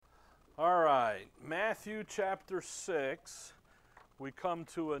All right, Matthew chapter 6. We come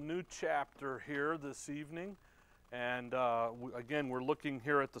to a new chapter here this evening. And again, we're looking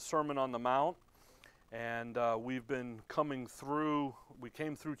here at the Sermon on the Mount. And we've been coming through, we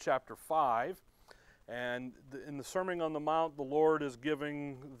came through chapter 5. And in the Sermon on the Mount, the Lord is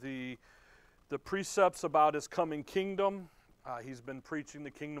giving the precepts about His coming kingdom. He's been preaching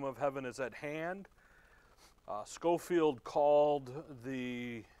the kingdom of heaven is at hand. Scofield called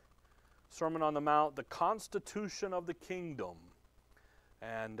the Sermon on the Mount the Constitution of the Kingdom.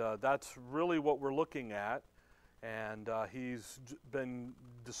 And that's really what we're looking at. And he's been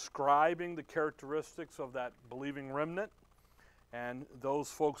describing the characteristics of that believing remnant and those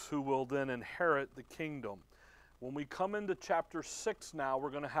folks who will then inherit the kingdom. When we come into chapter 6 now,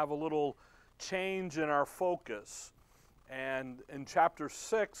 we're going to have a little change in our focus. And in chapter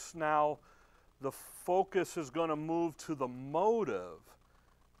 6 now, the focus is going to move to the motive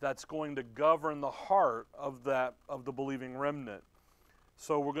that's going to govern the heart of the believing remnant.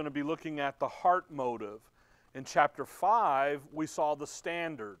 So we're going to be looking at the heart motive. In chapter 5, we saw the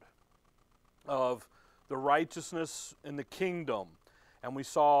standard of the righteousness in the kingdom. And we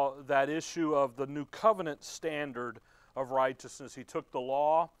saw that issue of the new covenant standard of righteousness. He took the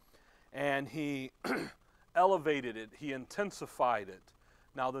law and he elevated it. He intensified it.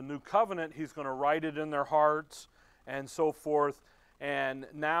 Now the new covenant, he's going to write it in their hearts and so forth. And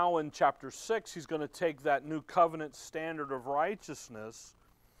now in chapter 6, he's going to take that new covenant standard of righteousness,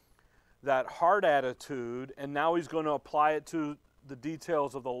 that heart attitude, and now he's going to apply it to the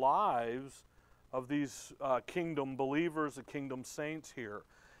details of the lives of these kingdom believers, the kingdom saints here.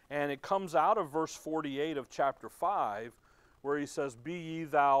 And it comes out of verse 48 of chapter 5, where he says, "Be ye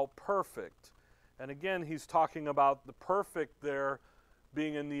thou perfect." And again, he's talking about the perfect there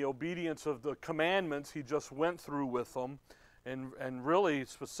being in the obedience of the commandments he just went through with them. And really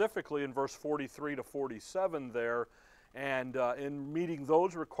specifically in verse 43 to 47 there, and in meeting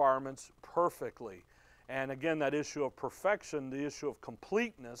those requirements perfectly. And again, that issue of perfection, the issue of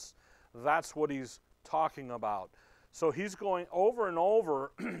completeness, that's what he's talking about. So he's going over and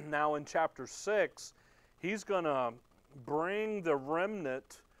over now in chapter 6, he's going to bring the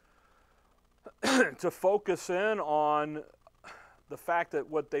remnant to focus in on the fact that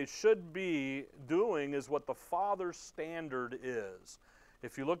what they should be doing is what the Father's standard is.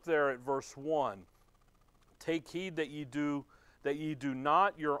 If you look there at verse 1, "Take heed that ye do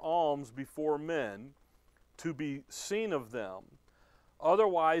not your alms before men, to be seen of them.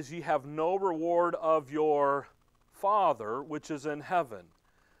 Otherwise ye have no reward of your Father which is in heaven."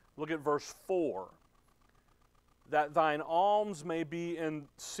 Look at verse 4. "That thine alms may be in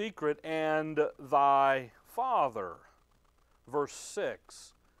secret, and thy Father." Verse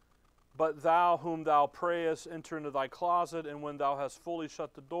 6, "But thou whom thou prayest, enter into thy closet, and when thou hast fully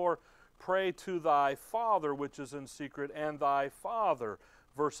shut the door, pray to thy Father which is in secret, and thy Father."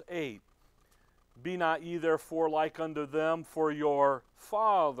 Verse 8, "Be not ye therefore like unto them, for your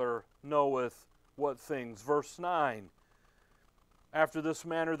Father knoweth what things." Verse 9, "After this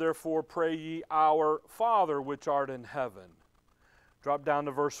manner therefore pray ye, Our Father which art in heaven." Drop down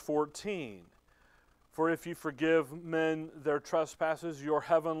to verse 14. "For if ye forgive men their trespasses, your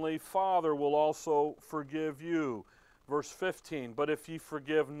heavenly Father will also forgive you." Verse 15, "But if ye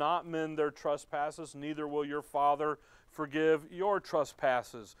forgive not men their trespasses, neither will your Father forgive your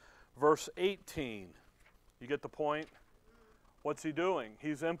trespasses." Verse 18, you get the point? What's he doing?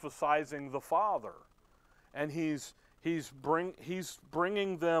 He's emphasizing the Father. And he's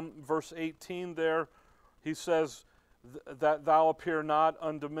bringing them, verse 18 there, he says, "That thou appear not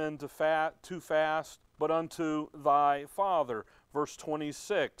unto men too fast, but unto thy Father." Verse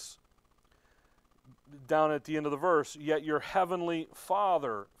 26, down at the end of the verse, "Yet your heavenly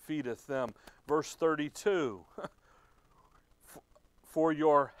Father feedeth them." Verse 32, "For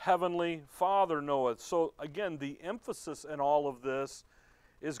your heavenly Father knoweth." So again, the emphasis in all of this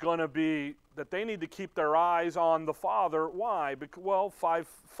is going to be that they need to keep their eyes on the Father. Why? Because, well,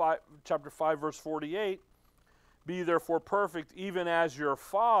 chapter 5, verse 48, "Be ye therefore perfect, even as your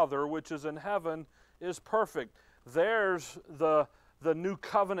Father which is in heaven is perfect." There's the new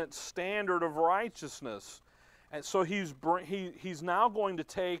covenant standard of righteousness. And so he's now going to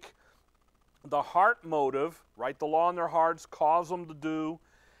take the heart motive, write the law in their hearts, cause them to do,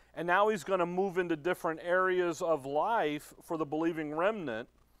 and now he's going to move into different areas of life for the believing remnant,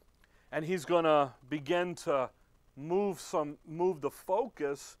 and he's going to begin to move the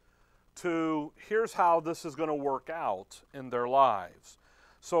focus to here's how this is going to work out in their lives.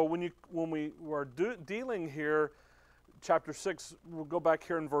 So when we were dealing here, chapter 6, we'll go back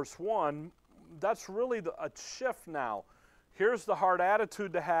here in verse 1, that's really a shift now. Here's the hard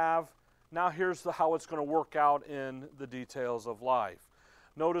attitude to have, Now here's how it's going to work out in the details of life.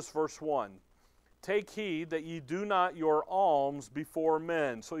 Notice verse 1. Take heed that ye do not your alms before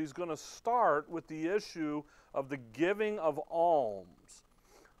men. So he's going to start with the issue of the giving of alms.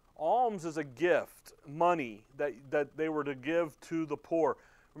 Alms is a gift, money that they were to give to the poor.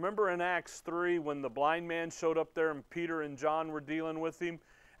 Remember in Acts 3 when the blind man showed up there and Peter and John were dealing with him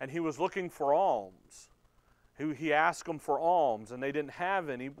and he was looking for alms. He asked them for alms and they didn't have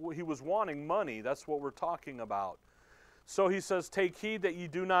any. He was wanting money. That's what we're talking about. So he says, take heed that ye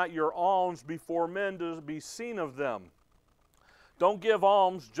do not your alms before men to be seen of them. Don't give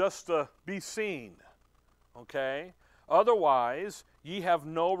alms just to be seen. Okay? Otherwise, ye have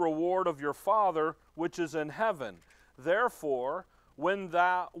no reward of your Father which is in heaven. Therefore, when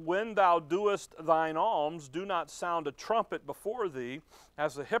thou doest thine alms, do not sound a trumpet before thee,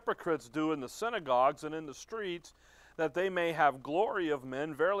 as the hypocrites do in the synagogues and in the streets, that they may have glory of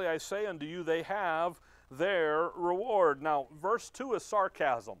men. Verily I say unto you, they have their reward. Now, verse 2 is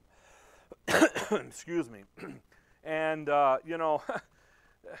sarcasm. Excuse me. And, you know,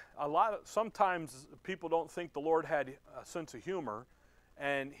 sometimes people don't think the Lord had a sense of humor,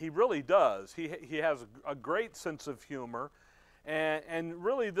 and he really does. He has a great sense of humor. And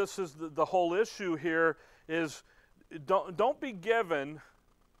really this is the whole issue here is don't be given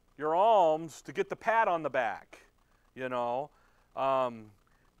your alms to get the pat on the back, you know. And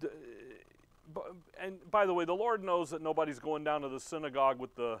by the way, the Lord knows that nobody's going down to the synagogue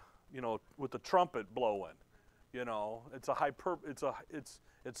with the trumpet blowing, you know. It's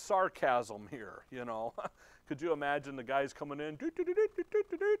sarcasm here, you know. Could you imagine the guys coming in?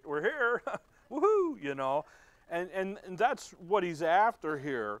 We're here, woohoo, you know. And that's what he's after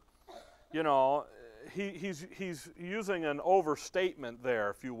here, you know. He's using an overstatement there,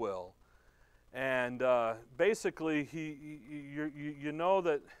 if you will, and basically you know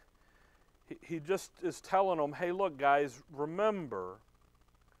that he just is telling them, hey, look, guys, remember,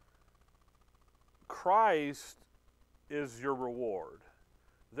 Christ is your reward.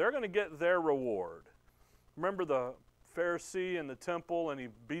 They're going to get their reward. Remember the Pharisee in the temple, and he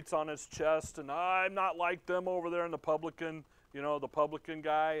beats on his chest, and I'm not like them over there in the publican, you know, the publican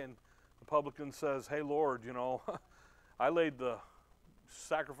guy, and the publican says, hey, Lord, you know, I laid the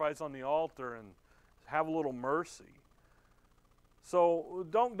sacrifice on the altar, and have a little mercy. So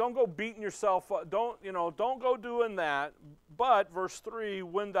don't go beating yourself up. Don't go doing that. But verse 3,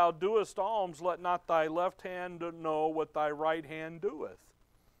 when thou doest alms, let not thy left hand know what thy right hand doeth.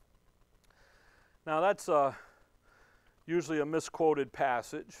 Now that's usually a misquoted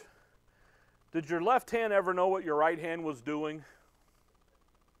passage. Did your left hand ever know what your right hand was doing?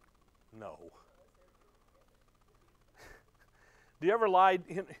 No. Do you ever lie,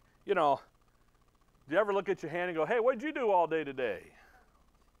 you know, do you ever look at your hand and go, hey, what did you do all day today?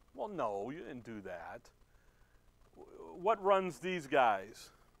 Well, no, you didn't do that. What runs these guys?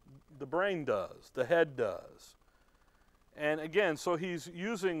 The brain does, the head does. And again, so he's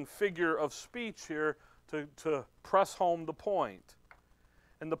using figure of speech here to press home the point.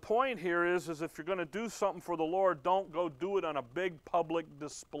 And the point here is if you're going to do something for the Lord, don't go do it on a big public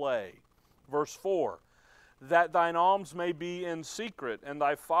display. Verse 4, that thine alms may be in secret, and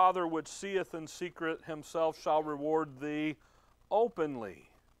thy Father which seeth in secret himself shall reward thee openly.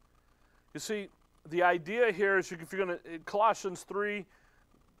 You see, the idea here is if you're going to, Colossians 3,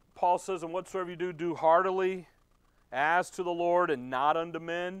 Paul says, and whatsoever you do, do heartily, as to the Lord and not unto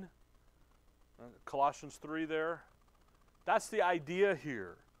men. Colossians 3 there. That's the idea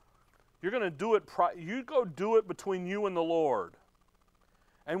here. You're going to do it, you go do it between you and the Lord.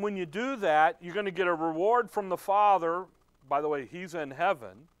 And when you do that, you're going to get a reward from the Father. By the way, He's in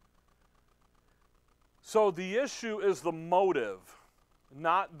heaven. So the issue is the motive,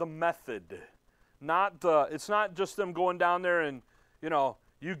 not the method. It's not just them going down there and, you know,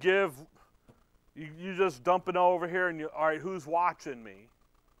 you just dump it over here and all right, who's watching me?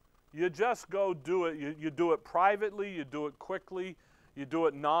 You just go do it. You do it privately. You do it quickly. You do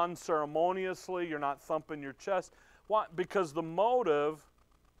it non-ceremoniously. You're not thumping your chest. Why? Because the motive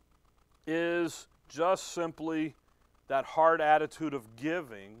is just simply that hard attitude of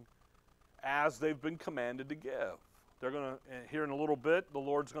giving as they've been commanded to give. They're going to, here in a little bit, the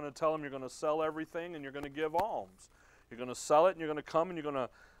Lord's going to tell them you're going to sell everything and you're going to give alms. You're going to sell it and you're going to come and you're going to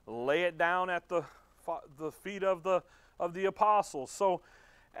lay it down at the feet of the apostles. So,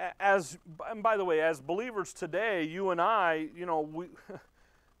 and by the way, as believers today, you and I, you know,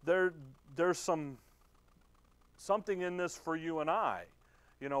 there's something in this for you and I.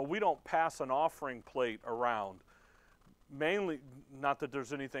 You know, we don't pass an offering plate around. Mainly, not that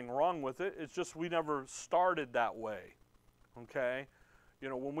there's anything wrong with it, it's just we never started that way, okay? You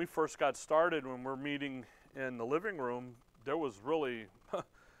know, when we first got started, when we're meeting in the living room, there was really,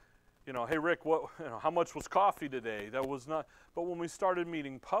 you know, hey Rick, what, you know, how much was coffee today? That was not. But when we started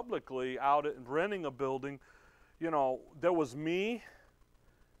meeting publicly out and renting a building, you know, there was me,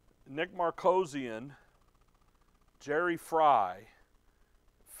 Nick Marcosian, Jerry Fry,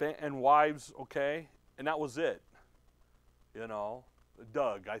 and wives, okay, and that was it. You know,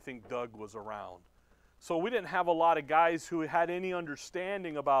 Doug, I think Doug was around. So we didn't have a lot of guys who had any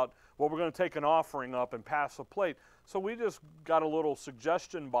understanding about, well, we're going to take an offering up and pass a plate. So we just got a little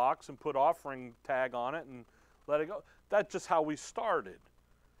suggestion box and put offering tag on it and let it go. That's just how we started.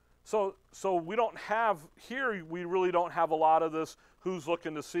 So we don't have, here we really don't have a lot of this, who's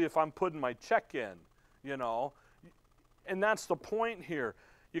looking to see if I'm putting my check in, you know. And that's the point here.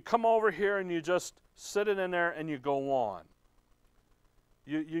 You come over here and you just sit it in there and you go on.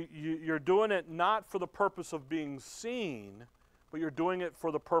 You're doing it not for the purpose of being seen, but you're doing it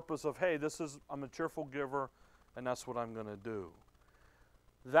for the purpose of, hey, I'm a cheerful giver, and that's what I'm going to do.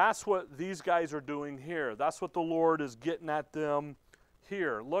 That's what these guys are doing here. That's what the Lord is getting at them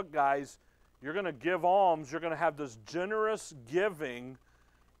here. Look, guys, you're going to give alms. You're going to have this generous giving.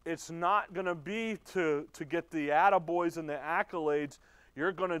 It's not going to be to get the attaboys and the accolades.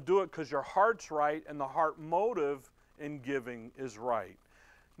 You're going to do it because your heart's right and the heart motive in giving is right.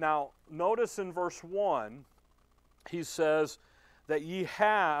 Now, notice in verse 1, he says that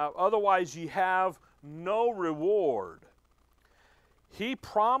otherwise ye have no reward. He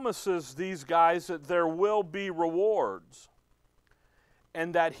promises these guys that there will be rewards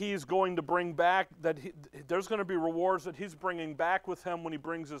and that he's going to bring back, there's going to be rewards that he's bringing back with him when he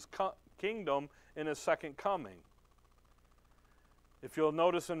brings his kingdom in his second coming. If you'll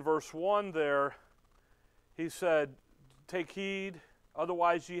notice in verse 1 there, he said, take heed,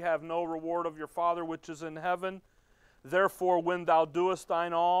 otherwise ye have no reward of your Father which is in heaven. Therefore, when thou doest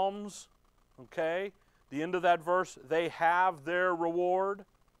thine alms, okay, the end of that verse, they have their reward.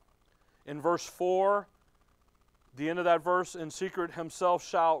 In verse 4, the end of that verse, in secret himself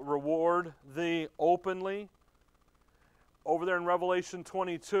shall reward thee openly. Over there in Revelation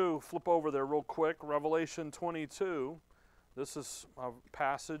 22, flip over there real quick, Revelation 22. This is a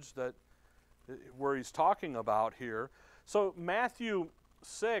passage where he's talking about here. So Matthew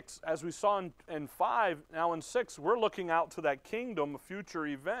 6, as we saw in 5, now in 6, we're looking out to that kingdom, a future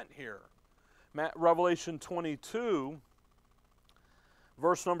event here. Revelation 22,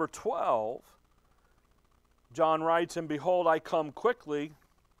 verse number 12, John writes, and behold, I come quickly,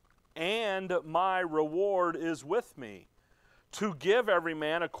 and my reward is with me, to give every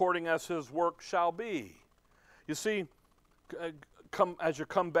man according as his work shall be. You see, as you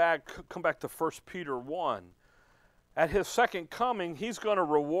come back to 1 Peter 1. At his second coming, he's going to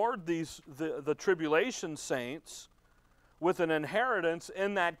reward the tribulation saints with an inheritance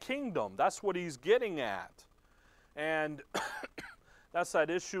in that kingdom. That's what he's getting at. And that's that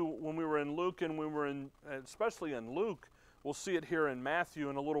issue when we were in Luke, and especially in Luke, we'll see it here in Matthew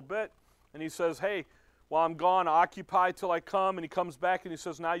in a little bit. And he says, hey, while I'm gone, occupy till I come. And he comes back and he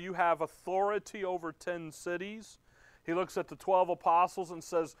says, now you have authority over 10 cities. He looks at the 12 apostles and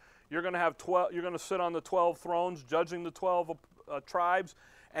says, you're going to sit on the 12 thrones, judging the 12 tribes,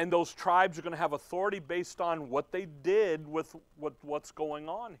 and those tribes are going to have authority based on what they did with what's going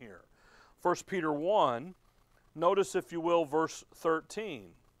on here. 1 Peter 1, notice, if you will, verse 13.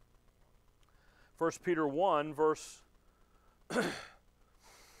 1 Peter 1, verse...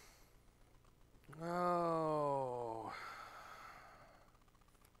 oh...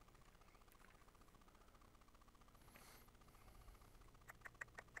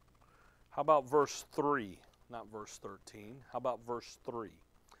 How about verse 3? Not verse 13. How about verse 3?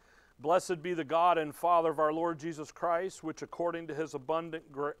 Blessed be the God and Father of our Lord Jesus Christ, which according to his abundant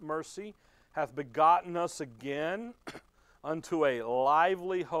mercy hath begotten us again unto a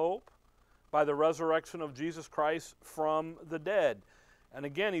lively hope by the resurrection of Jesus Christ from the dead. And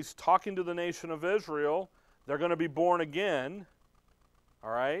again, he's talking to the nation of Israel. They're going to be born again,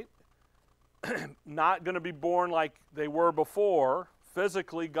 all right? Not going to be born like they were before.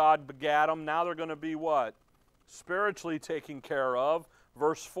 Physically, God begat them. Now they're going to be what? Spiritually taken care of.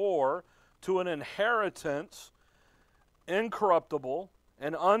 Verse 4, to an inheritance incorruptible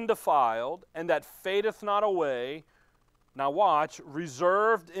and undefiled, and that fadeth not away. Now watch,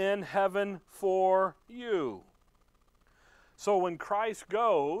 reserved in heaven for you. So when Christ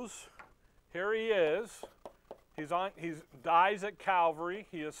goes, here he is. He dies at Calvary.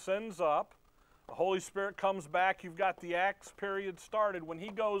 He ascends up. The Holy Spirit comes back. You've got the Acts period started. When he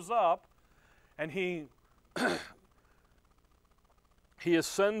goes up and he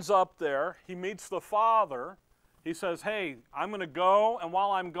ascends up there, he meets the Father, He says, hey, I'm going to go, and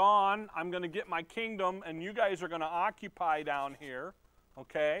while I'm gone, I'm going to get my kingdom, and you guys are going to occupy down here,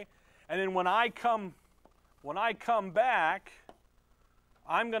 okay? And then when I come back,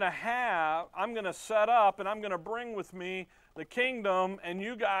 I'm going to set up, and I'm going to bring with me the kingdom, and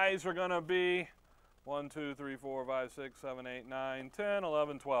you guys are going to be 1, 2, 3, 4, 5, 6, 7, 8, 9, 10,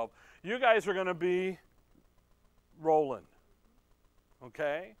 11, 12. You guys are going to be rolling,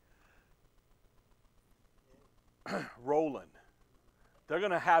 okay? Rolling. They're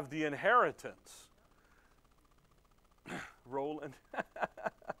going to have the inheritance. Rolling.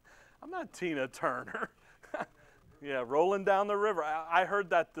 I'm not Tina Turner. Yeah, rolling down the river. I heard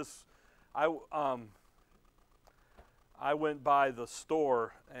that I went by the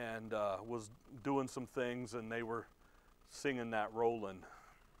store and was doing some things, and they were singing that rolling.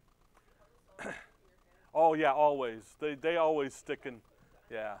 Oh yeah, always. They always sticking.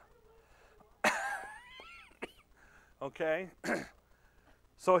 Yeah. Okay.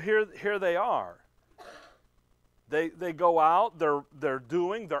 So here they are. They go out. They're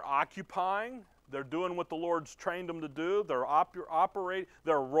occupying. They're doing what the Lord's trained them to do.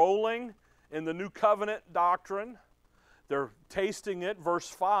 They're rolling in the new covenant doctrine. They're tasting it. Verse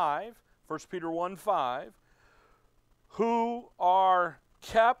 5, 1 Peter 1:5, who are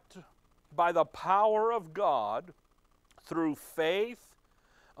kept by the power of God through faith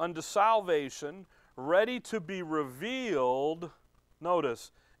unto salvation, ready to be revealed,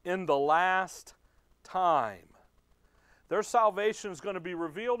 notice, in the last time. Their salvation is going to be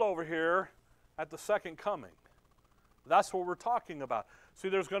revealed over here at the second coming. That's what we're talking about. See,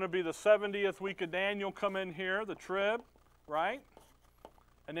 there's going to be the 70th week of Daniel come in here, the trib, right?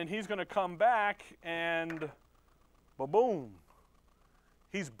 And then he's going to come back and ba-boom.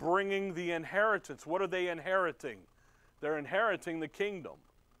 He's bringing the inheritance. What are they inheriting? They're inheriting the kingdom.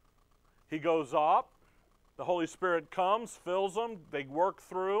 He goes up, the Holy Spirit comes, fills them, they work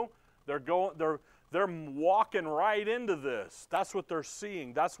through, they're walking right into this. That's what they're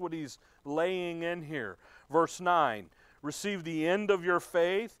seeing. That's what he's laying in here. Verse 9, receive the end of your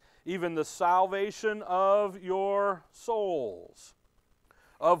faith, even the salvation of your souls,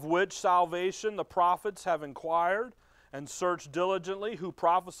 of which salvation the prophets have inquired and searched diligently, who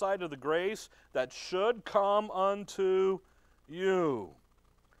prophesied of the grace that should come unto you.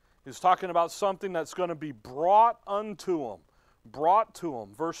 He's talking about something that's going to be brought unto them. Brought to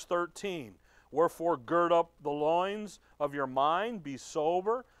them. Verse 13. Wherefore gird up the loins of your mind, be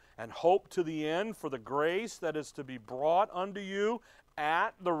sober, and hope to the end for the grace that is to be brought unto you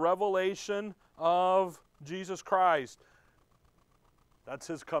at the revelation of Jesus Christ. That's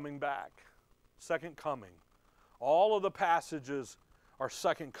his coming back. Second coming. All of the passages are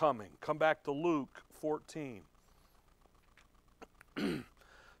second coming. Come back to Luke 14.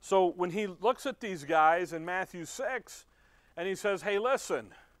 So when he looks at these guys in Matthew 6, and he says, hey,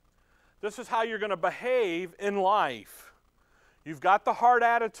 listen, this is how you're going to behave in life. You've got the heart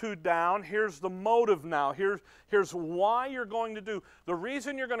attitude down. Here's the motive now. Here's why you're going to do. The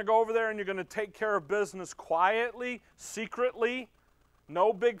reason you're going to go over there and you're going to take care of business quietly, secretly,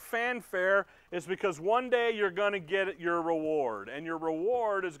 no big fanfare, is because one day you're going to get your reward. And your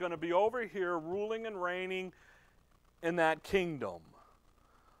reward is going to be over here ruling and reigning in that kingdom.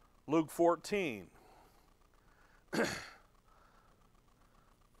 Luke 14,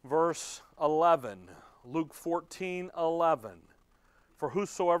 verse 11. Luke 14:11. For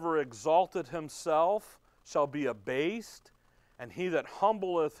whosoever exalteth himself shall be abased, and he that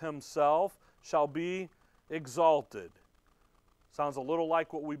humbleth himself shall be exalted. Sounds a little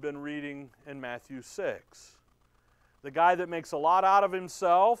like what we've been reading in Matthew 6. The guy that makes a lot out of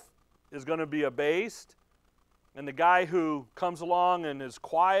himself is going to be abased, and the guy who comes along and is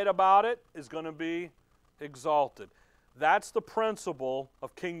quiet about it is going to be exalted. That's the principle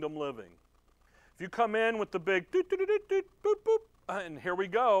of kingdom living. If you come in with the big doot, doot, doot, doot, boop, boop, and here we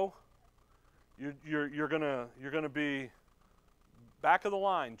go, you're gonna be back of the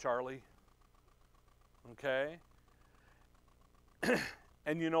line, Charlie. Okay?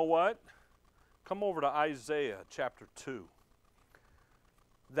 And you know what? Come over to Isaiah chapter 2.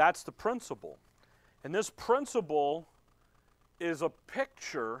 That's the principle. And this principle is a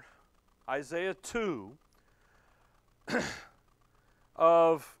picture, Isaiah 2,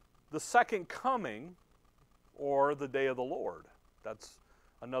 of the second coming, or the day of the Lord. That's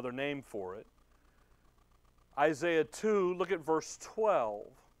another name for it. Isaiah 2, look at verse 12.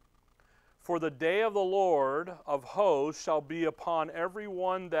 For the day of the Lord of hosts shall be upon every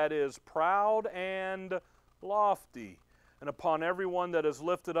one that is proud and lofty, and upon every one that is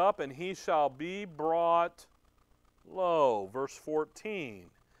lifted up, and he shall be brought low. Verse 14.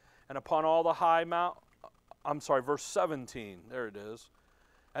 And upon all the high verse 17. There it is.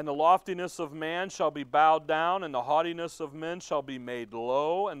 And the loftiness of man shall be bowed down, and the haughtiness of men shall be made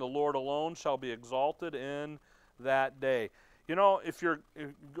low, and the Lord alone shall be exalted in that day. You know,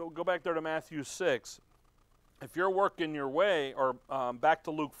 go back there to Matthew 6. If you're working your way, or back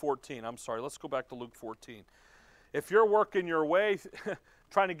to Luke 14. I'm sorry, let's go back to Luke 14. If you're working your way,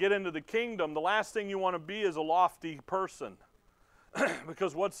 trying to get into the kingdom, the last thing you want to be is a lofty person.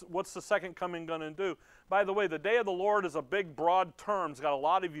 Because what's the second coming going to do? By the way, the day of the Lord is a big, broad term. It's got a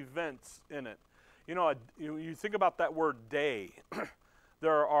lot of events in it. You know, you think about that word day.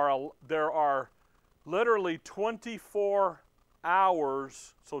 There are literally 24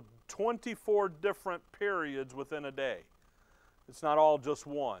 hours, so 24 different periods within a day. It's not all just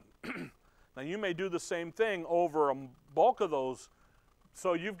one. Now, you may do the same thing over a bulk of those,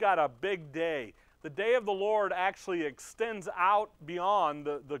 so you've got a big day. The day of the Lord actually extends out beyond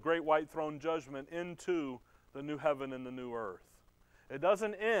the great white throne judgment into the new heaven and the new earth. It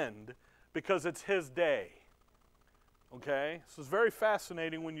doesn't end because it's His day. Okay? This is very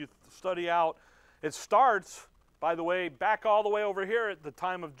fascinating when you study out. It starts, by the way, back all the way over here at the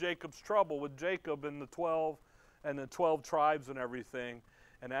time of Jacob's trouble with Jacob and the 12 tribes and everything.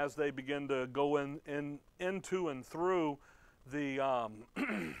 And as they begin to go into and through the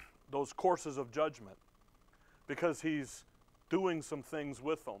those courses of judgment, because He's doing some things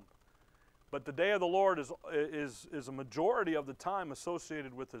with them. But the day of the Lord is a majority of the time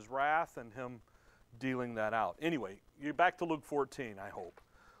associated with His wrath and Him dealing that out. Anyway, you're back to Luke 14, I hope.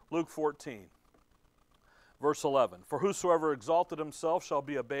 Luke 14, verse 11. For whosoever exalted himself shall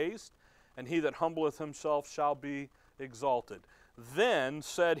be abased, and he that humbleth himself shall be exalted. Then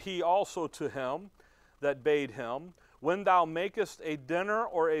said He also to him that bade him, when thou makest a dinner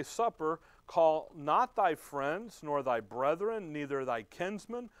or a supper, call not thy friends, nor thy brethren, neither thy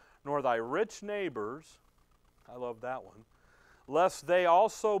kinsmen, nor thy rich neighbors, I love that one, lest they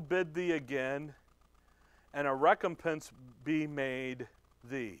also bid thee again, and a recompense be made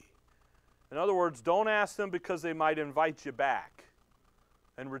thee. In other words, don't ask them because they might invite you back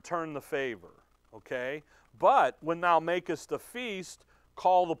and return the favor, okay? But when thou makest a feast,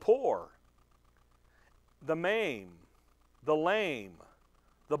 call the poor, the maimed, the lame,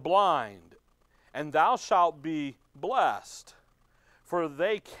 the blind, and thou shalt be blessed, for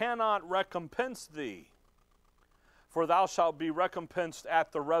they cannot recompense thee. For thou shalt be recompensed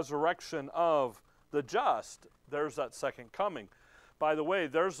at the resurrection of the just. There's that second coming. By the way,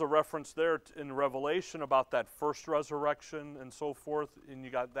 there's a reference there in Revelation about that first resurrection and so forth, and you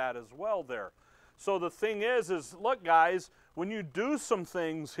got that as well there. So the thing is look, guys, when you do some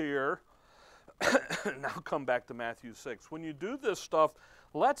things here, now come back to Matthew 6. When you do this stuff,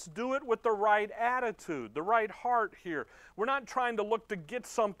 let's do it with the right attitude, the right heart here. We're not trying to look to get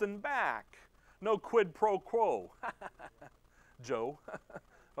something back. No quid pro quo. Joe.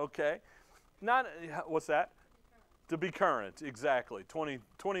 Okay. Not, what's that? To be current, exactly.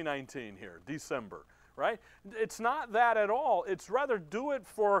 2019 here, December, right? It's not that at all. It's rather do it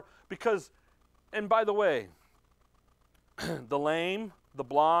because, and by the way, the lame, the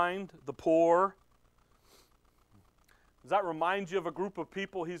blind, the poor. Does that remind you of a group of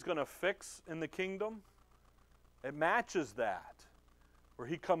people He's going to fix in the kingdom? It matches that, where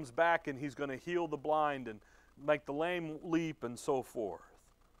He comes back and He's going to heal the blind and make the lame leap and so forth.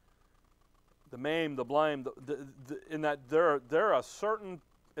 The maimed, the blind, in that they're a certain,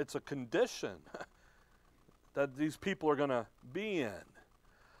 it's a condition that these people are going to be in.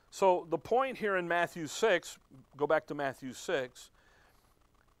 So the point here in Matthew 6, go back to Matthew 6,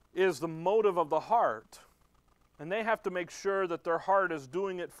 is the motive of the heart. And they have to make sure that their heart is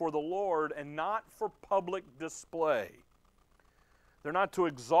doing it for the Lord and not for public display. They're not to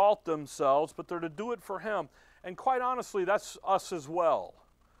exalt themselves, but they're to do it for Him. And quite honestly, that's us as well.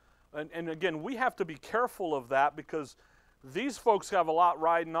 And again, we have to be careful of that because these folks have a lot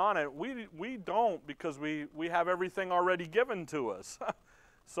riding on it. We don't, because we have everything already given to us.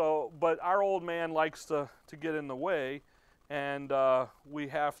 So, but our old man likes to get in the way, and we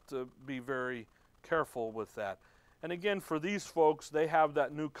have to be very careful with that. And again, for these folks, they have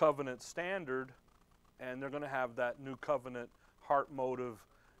that new covenant standard, and they're going to have that new covenant heart motive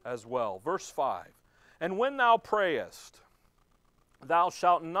as well. Verse 5, and when thou prayest, thou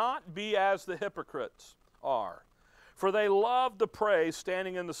shalt not be as the hypocrites are, for they love to pray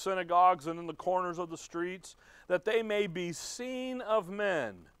standing in the synagogues and in the corners of the streets, that they may be seen of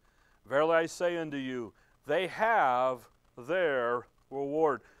men. Verily I say unto you, they have their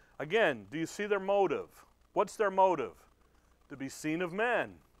reward. Again, do you see their motive? What's their motive? To be seen of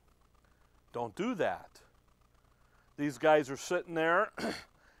men. Don't do that. These guys are sitting there,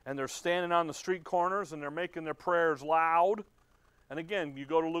 and they're standing on the street corners and they're making their prayers loud. And again, you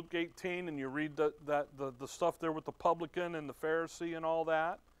go to Luke 18 and you read the stuff there with the publican and the Pharisee and all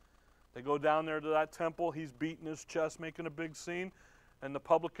that. They go down there to that temple. He's beating his chest, making a big scene. And the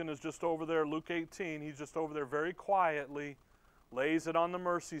publican is just over there, Luke 18. He's just over there very quietly, lays it on the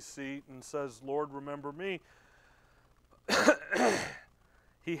mercy seat and says, Lord, remember me.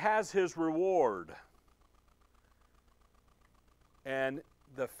 He has his reward. And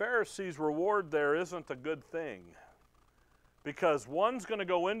the Pharisees' reward there isn't a good thing. Because one's going to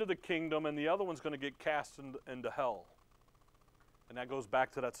go into the kingdom and the other one's going to get cast into hell. And that goes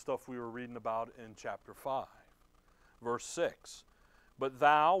back to that stuff we were reading about in chapter 5. Verse 6. But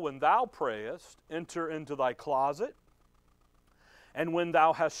thou, when thou prayest, enter into thy closet, and when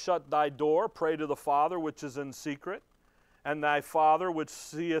thou hast shut thy door, pray to the Father which is in secret, and thy Father which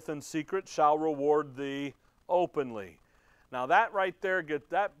seeth in secret shall reward thee openly. Now that right there,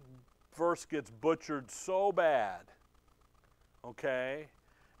 that verse gets butchered so bad. Okay?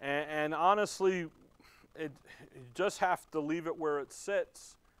 And honestly, you just have to leave it where it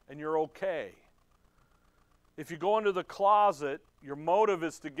sits, and you're okay. If you go into the closet, your motive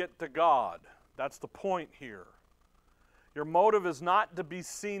is to get to God. That's the point here. Your motive is not to be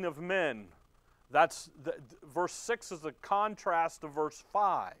seen of men. Verse 6 is a contrast to verse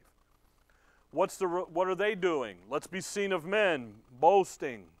 5. What are they doing? Let's be seen of men,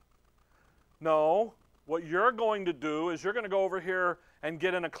 boasting. No, what you're going to do is you're going to go over here and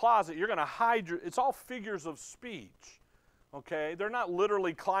get in a closet. You're going to hide it's all figures of speech. Okay? They're not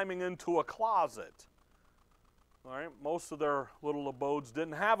literally climbing into a closet. All right? Most of their little abodes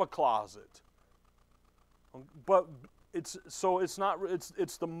didn't have a closet. But it's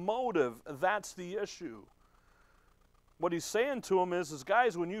the motive. That's the issue. What he's saying to them is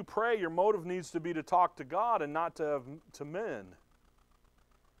guys, when you pray, your motive needs to be to talk to God and not to men.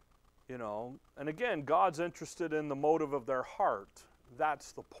 You know, and again, God's interested in the motive of their heart.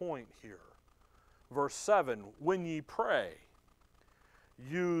 That's the point here. Verse 7, when ye pray,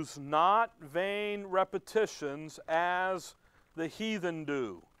 use not vain repetitions as the heathen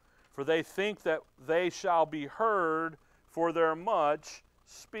do, for they think that they shall be heard for their much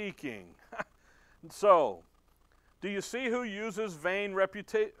speaking. So, do you see who uses vain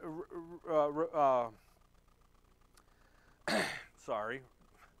repetitions?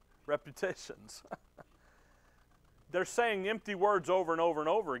 They're saying empty words over and over and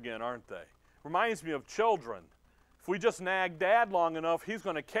over again, aren't they? Reminds me of children. If we just nag Dad long enough, he's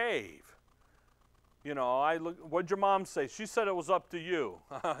going to cave. You know, what'd your mom say? She said it was up to you.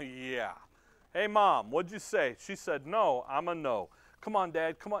 Yeah. Hey, Mom, what'd you say? She said, no, I'm a no. Come on,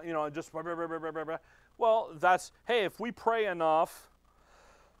 Dad, come on. You know, just blah, blah, blah, blah, blah, blah. Well, hey, if we pray enough,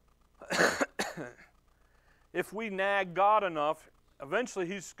 if we nag God enough, eventually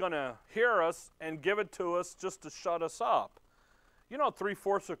he's going to hear us and give it to us just to shut us up. You know,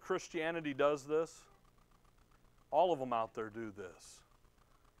 3/4 of Christianity does this. All of them out there do this.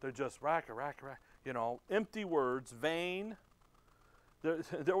 They're just rack. You know, empty words, vain.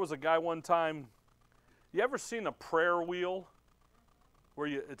 There was a guy one time. You ever seen a prayer wheel? Where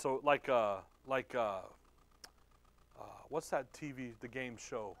it's like what's that TV, the game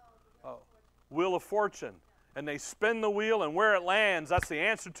show? Wheel of Fortune. And they spin the wheel, and where it lands, that's the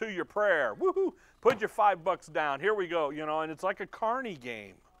answer to your prayer. Woohoo! Put your $5 down. Here we go. You know, and it's like a carny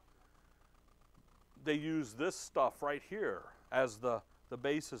game. They use this stuff right here as the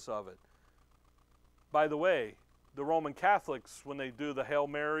basis of it. By the way, the Roman Catholics, when they do the Hail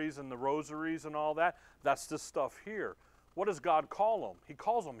Marys and the rosaries and all that, that's this stuff here. What does God call them? He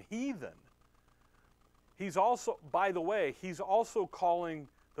calls them heathen. He's also, by the way, he's also calling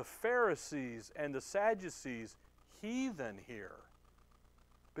the Pharisees and the Sadducees heathen here.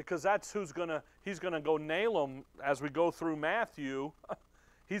 Because that's he's going to go nail them as we go through Matthew.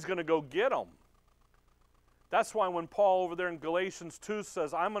 He's going to go get them. That's why when Paul over there in Galatians 2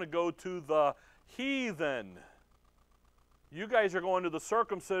 says, I'm going to go to the heathen. You guys are going to the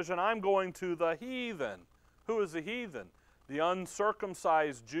circumcision, I'm going to the heathen. Who is the heathen? The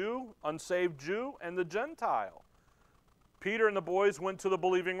uncircumcised Jew, unsaved Jew, and the Gentile. Peter and the boys went to the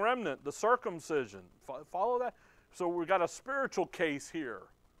believing remnant, the circumcision. Follow that? So we've got a spiritual case here,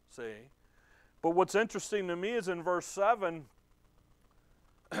 see? But what's interesting to me is in verse 7,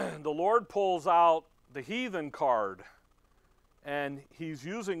 the Lord pulls out the heathen card, and he's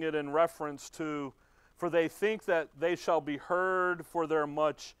using it in reference to, for they think that they shall be heard for their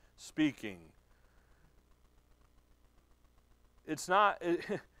much speaking. It's not,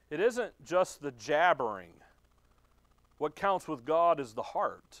 it isn't just the jabbering. What counts with God is the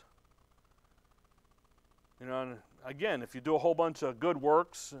heart. You know, again, if you do a whole bunch of good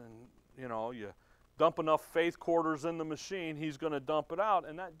works and, you know, you dump enough faith quarters in the machine, he's going to dump it out.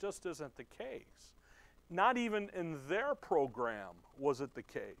 And that just isn't the case. Not even in their program was it the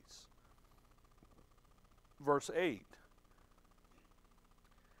case. Verse 8.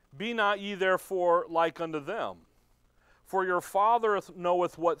 Be not ye therefore like unto them, for your Father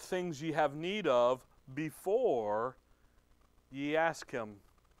knoweth what things ye have need of before ye ask him.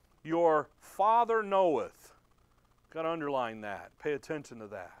 Your Father knoweth. Got to underline that. Pay attention to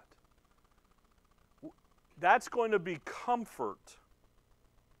that. That's going to be comfort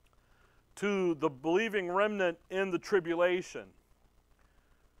to the believing remnant in the tribulation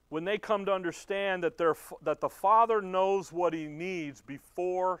when they come to understand that the Father knows what he needs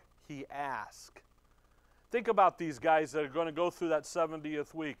before he asks. Think about these guys that are going to go through that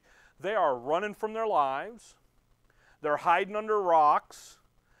 70th week. They are running from their lives. They're hiding under rocks.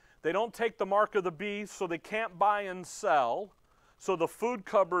 They don't take the mark of the beast, so they can't buy and sell. So the food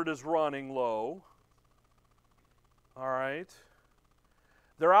cupboard is running low. All right.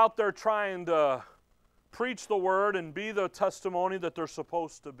 They're out there trying to preach the word and be the testimony that they're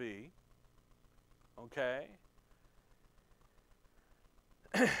supposed to be. Okay?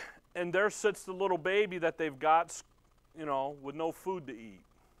 And there sits the little baby that they've got, you know, with no food to eat.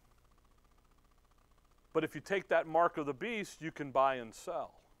 But if you take that mark of the beast, you can buy and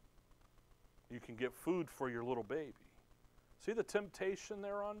sell. You can get food for your little baby. See the temptation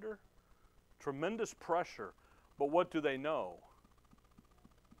they're under? Tremendous pressure. But what do they know?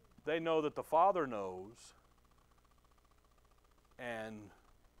 They know that the Father knows, and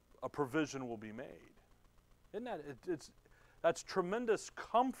a provision will be made. Isn't that, that's tremendous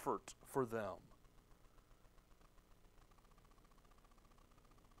comfort for them.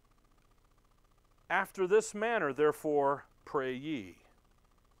 After this manner, therefore, pray ye.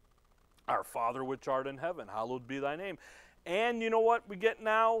 Our Father which art in heaven, hallowed be thy name. And you know what we get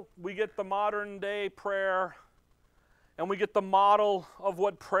now? We get the modern day prayer, and we get the model of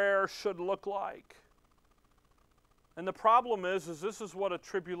what prayer should look like. And the problem is this is what a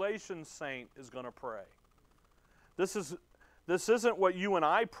tribulation saint is going to pray. This isn't what you and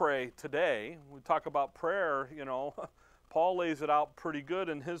I pray today. We talk about prayer, you know. Paul lays it out pretty good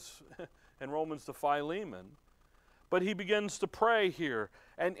in Romans to Philemon. But he begins to pray here.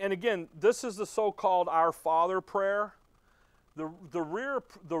 And again, this is the so-called Our Father prayer. The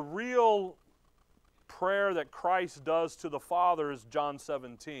real prayer that Christ does to the Father is John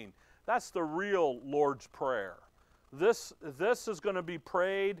 17. That's the real Lord's Prayer. This is going to be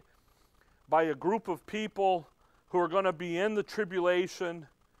prayed by a group of people who are going to be in the tribulation,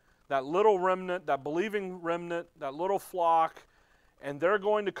 that little remnant, that believing remnant, that little flock, and they're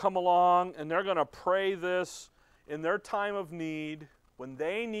going to come along and they're going to pray this in their time of need, when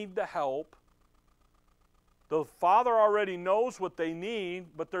they need the help. The Father already knows what they need,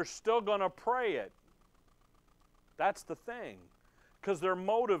 but they're still going to pray it. That's the thing, because their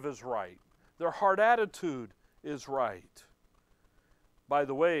motive is right. Their heart attitude is right. By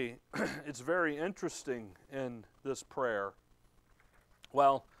the way, it's very interesting in this prayer.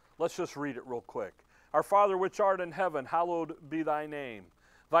 Well, let's just read it real quick. Our Father which art in heaven, hallowed be thy name.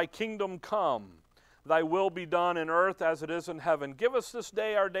 Thy kingdom come. Thy will be done in earth as it is in heaven. Give us this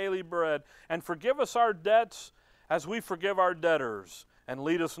day our daily bread, and forgive us our debts as we forgive our debtors. And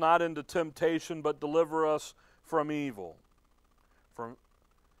lead us not into temptation, but deliver us from evil. For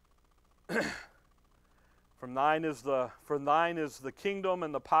thine is the kingdom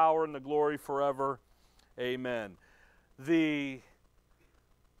and the power and the glory forever. Amen. The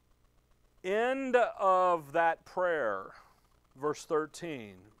end of that prayer, verse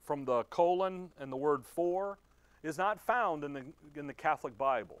 13, from the colon and the word for, is not found in the Catholic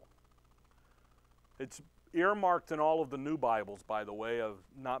Bible. It's earmarked in all of the new Bibles, by the way, of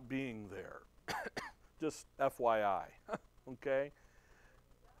not being there. Just FYI, okay?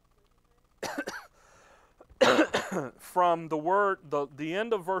 From the word, the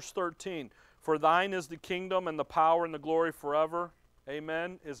end of verse 13, for thine is the kingdom and the power and the glory forever,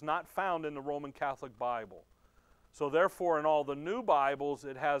 amen, is not found in the Roman Catholic Bible. So therefore, in all the new Bibles,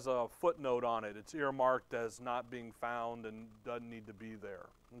 it has a footnote on it. It's earmarked as not being found and doesn't need to be there,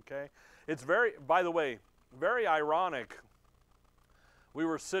 okay? It's very, by the way, very ironic. We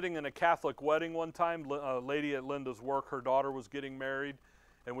were sitting in a Catholic wedding one time. A lady at Linda's work, her daughter was getting married,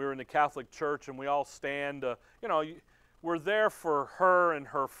 and we were in the Catholic church, and we all stand, you know, we're there for her and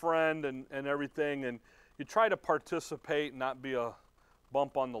her friend and everything, and you try to participate and not be a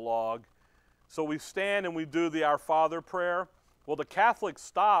bump on the log. So we stand and we do the Our Father prayer. Well, the Catholics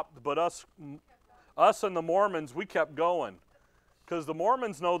stopped, but us and the Mormons, we kept going. because the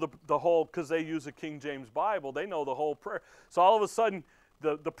Mormons know the whole, because they use a King James Bible, they know the whole prayer. So all of a sudden,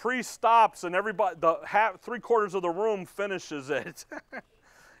 the priest stops and everybody, three-quarters of the room finishes it.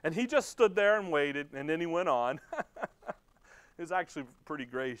 And he just stood there and waited, and then he went on. It was actually pretty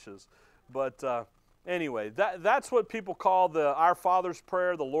gracious. But anyway, that's what people call the Our Father's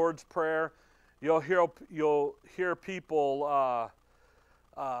Prayer, the Lord's Prayer. You'll hear people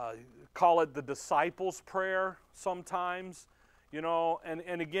call it the disciples' prayer sometimes, you know,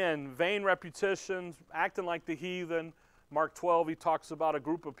 and again, vain repetitions, acting like the heathen. Mark 12, he talks about a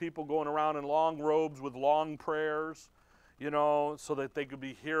group of people going around in long robes with long prayers, you know, so that they could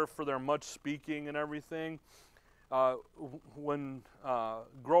be here for their much speaking and everything. When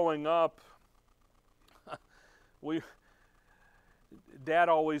growing up, Dad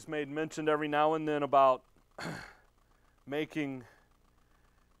always made mention every now and then about making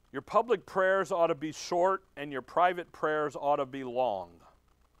your public prayers ought to be short and your private prayers ought to be long.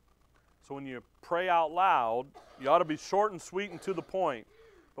 So when you pray out loud, you ought to be short and sweet and to the point.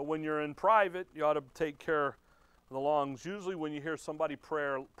 But when you're in private, you ought to take care of the longs. Usually when you hear somebody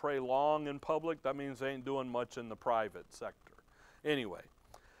pray long in public, that means they ain't doing much in the private sector. Anyway,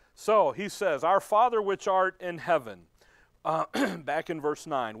 so he says, Our Father which art in heaven. Back in verse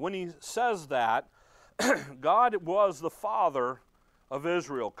 9. When he says that, God was the Father of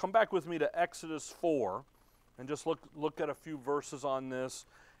Israel. Come back with me to Exodus 4 and just look at a few verses on this,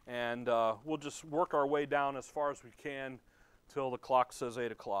 and we'll just work our way down as far as we can till the clock says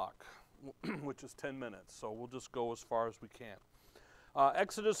 8 o'clock, which is 10 minutes. So we'll just go as far as we can.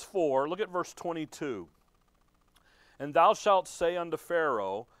 Exodus 4, look at verse 22. And thou shalt say unto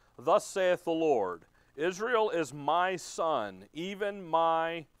Pharaoh, Thus saith the Lord, Israel is my son, even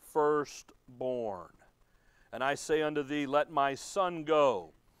my firstborn. And I say unto thee, Let my son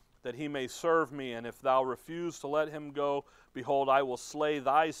go, that he may serve me. And if thou refuse to let him go, behold, I will slay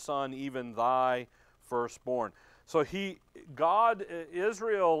thy son, even thy firstborn. So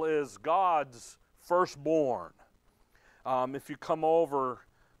Israel is God's firstborn. If you come over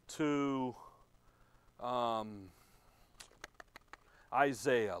to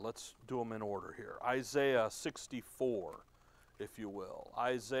Isaiah, let's do them in order here. Isaiah 64, if you will.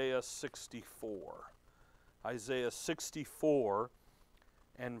 Isaiah 64. Isaiah 64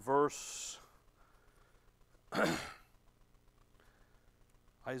 and verse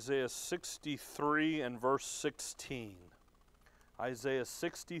Isaiah 63 and verse 16. Isaiah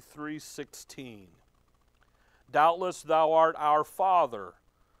 63:16. Doubtless thou art our father,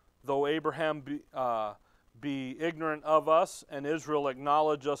 though Abraham be ignorant of us, and Israel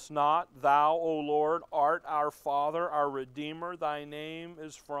acknowledge us not. Thou, O Lord, art our Father, our Redeemer. Thy name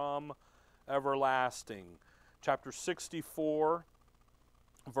is from everlasting. Chapter 64,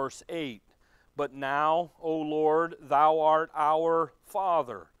 verse 8. But now, O Lord, thou art our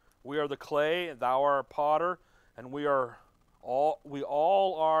Father. We are the clay, and thou art a potter, and we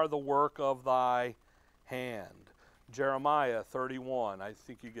all are the work of thy hand. Jeremiah 31. I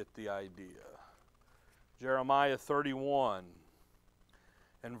think you get the idea. Jeremiah 31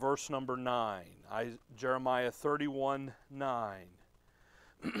 and verse number 9. Jeremiah 31:9.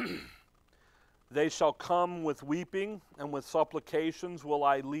 They shall come with weeping, and with supplications will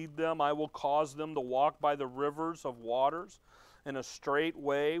I lead them. I will cause them to walk by the rivers of waters in a straight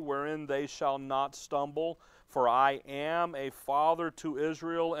way wherein they shall not stumble. For I am a father to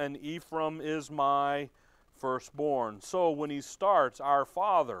Israel, and Ephraim is my firstborn. So when he starts, Our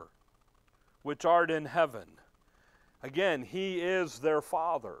Father, which art in heaven. Again, he is their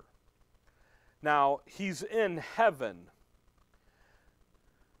Father. Now, he's in heaven.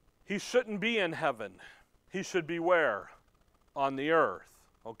 He shouldn't be in heaven. He should be where? On the earth,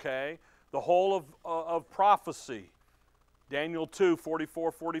 okay? The whole of prophecy, Daniel 2,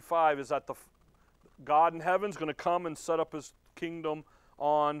 44, 45, is that God in heaven is going to come and set up his kingdom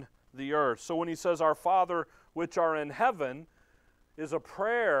on the earth. So when he says, Our Father, which are in heaven, is a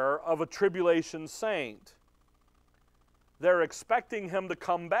prayer of a tribulation saint. They're expecting him to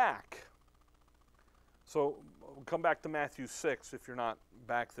come back. So we'll come back to Matthew 6 if you're not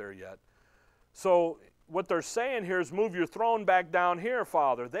back there yet. So what they're saying here is, move your throne back down here,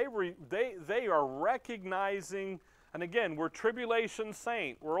 Father. They are recognizing, and again, we're tribulation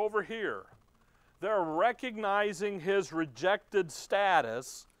saint. We're over here. They're recognizing his rejected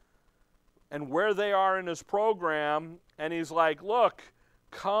status and where they are in his program, and he's like, look,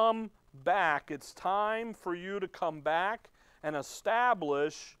 come back. It's time for you to come back and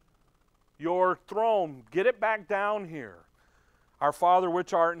establish your throne. Get it back down here. Our Father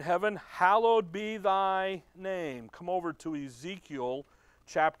which art in heaven, hallowed be thy name. Come over to Ezekiel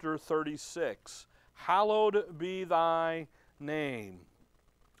chapter 36. Hallowed be thy name.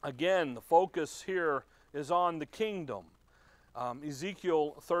 Again, the focus here is on the kingdom.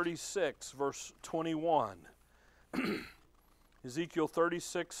 Ezekiel 36, verse 21. Ezekiel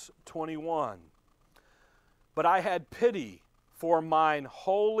 36, 21. But I had pity for mine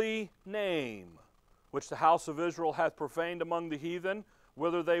holy name, which the house of Israel hath profaned among the heathen,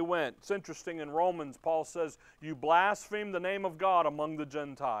 whither they went. It's interesting, in Romans, Paul says, you blaspheme the name of God among the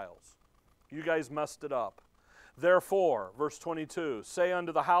Gentiles. You guys messed it up. Therefore, verse 22, say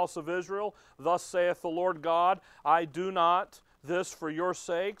unto the house of Israel, thus saith the Lord God, I do not this for your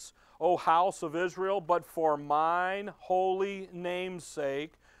sakes, O house of Israel, but for mine holy name's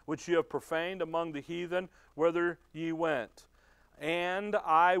sake, which ye have profaned among the heathen, whither ye went. And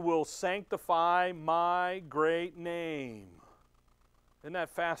I will sanctify my great name. Isn't that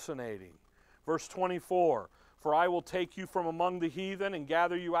fascinating? Verse 24, for I will take you from among the heathen and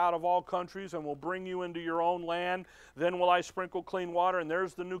gather you out of all countries and will bring you into your own land. Then will I sprinkle clean water, and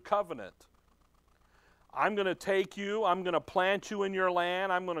there's the new covenant. I'm going to take you, I'm going to plant you in your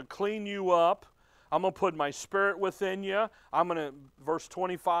land, I'm going to clean you up, I'm going to put my spirit within you, I'm going to, verse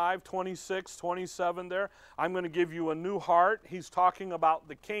 25, 26, 27 there, I'm going to give you a new heart. He's talking about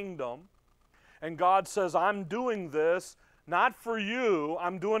the kingdom. And God says, I'm doing this not for you,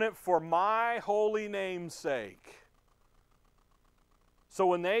 I'm doing it for my holy name's sake. So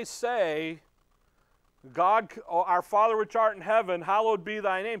when they say, God, our Father which art in heaven, hallowed be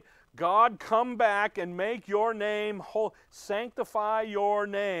thy name, God, come back and make your name whole, sanctify your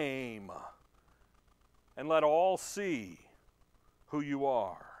name, and let all see who you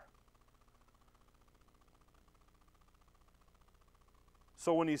are.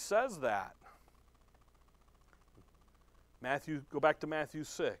 So when he says that, go back to Matthew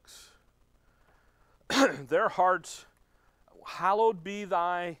 6. Their hearts, hallowed be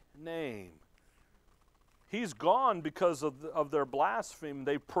thy name. He's gone because of their blasphemy.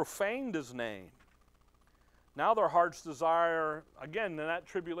 They profaned his name. Now their heart's desire, again, in that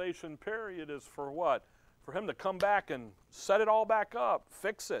tribulation period, is for what? For him to come back and set it all back up,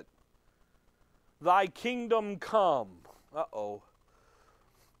 fix it. Thy kingdom come. Uh-oh.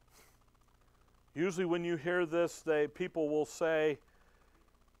 Usually when you hear this, people will say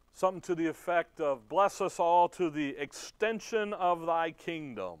something to the effect of, bless us all to the extension of thy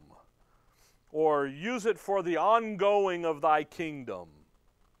kingdom. Or use it for the ongoing of thy kingdom.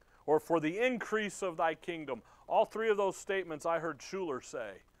 Or for the increase of thy kingdom. All three of those statements I heard Schuller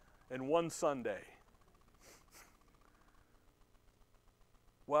say in one Sunday.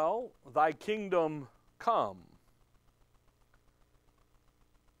 Well, thy kingdom come.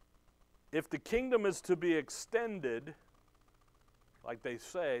 If the kingdom is to be extended, like they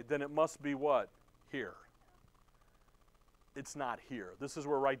say, then it must be what? Here. It's not here. This is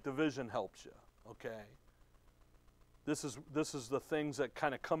where right division helps you, okay? This is the things that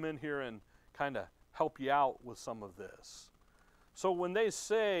kind of come in here and kind of help you out with some of this. So when they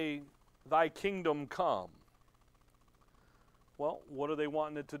say, thy kingdom come, well, what are they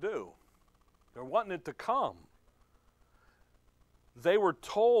wanting it to do? They're wanting it to come. They were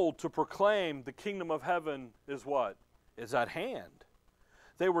told to proclaim the kingdom of heaven is what? Is at hand.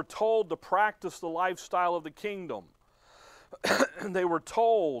 They were told to practice the lifestyle of the kingdom. They were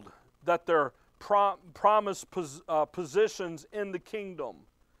told that their promised positions in the kingdom.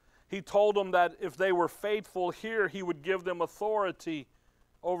 He told them that if they were faithful here, he would give them authority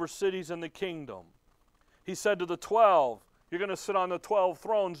over cities in the kingdom. He said to the 12, you're going to sit on the 12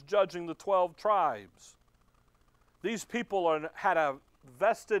 thrones judging the 12 tribes. These people had a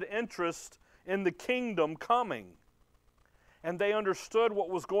vested interest in the kingdom coming. And they understood what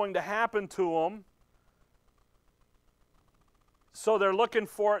was going to happen to them. So they're looking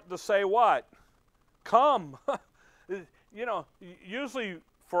for it to say what? Come. You know, usually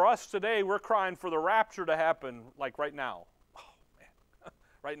for us today, we're crying for the rapture to happen like right now. Oh, man.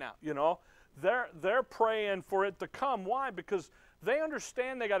 Right now, you know. They're praying for it to come. Why? Because they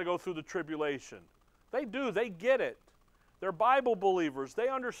understand they got to go through the tribulation. They do. They get it. They're Bible believers. They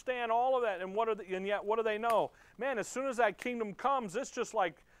understand all of that. And yet, what do they know? Man, as soon as that kingdom comes, it's just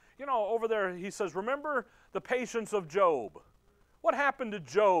like, you know, over there, he says, remember the patience of Job. What happened to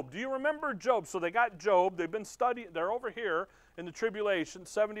Job? Do you remember Job? So they got Job. They've been studying. They're over here in the tribulation,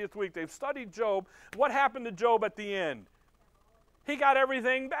 70th week. They've studied Job. What happened to Job at the end? He got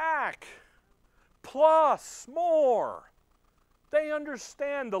everything back. Plus more. They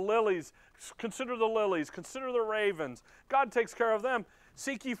understand the lilies. Consider the lilies. Consider the ravens. God takes care of them.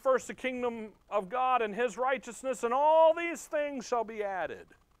 Seek ye first the kingdom of God and his righteousness, and all these things shall be added.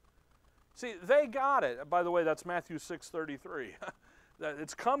 See, they got it. By the way, that's Matthew 6:33.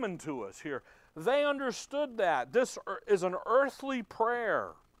 It's coming to us here. They understood that. This is an earthly prayer.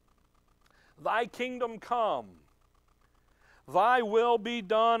 Thy kingdom come. Thy will be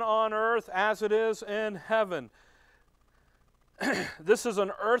done on earth as it is in heaven. This is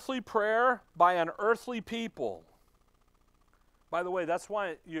an earthly prayer by an earthly people. By the way, that's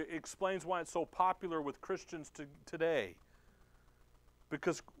why it explains why it's so popular with Christians today.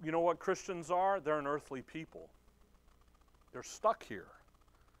 Because you know what Christians are? They're an earthly people. They're stuck here.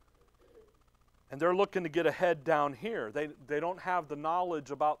 And they're looking to get ahead down here. They don't have the knowledge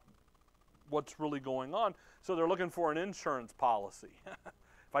about what's really going on, so they're looking for an insurance policy.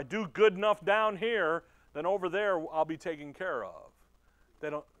 If I do good enough down here, then over there I'll be taken care of. They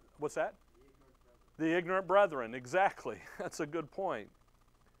don't. What's that? The ignorant brethren. Exactly. That's a good point.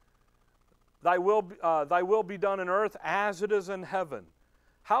 Thy will be done in earth as it is in heaven.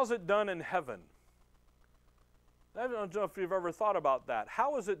 How's it done in heaven? I don't know if you've ever thought about that.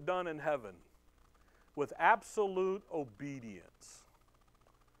 How is it done in heaven? With absolute obedience.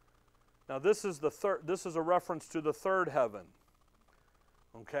 Now this is a reference to the third heaven.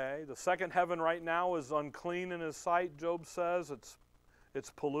 Okay? The second heaven right now is unclean in his sight, Job says. It's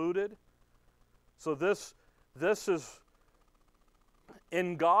polluted. So this is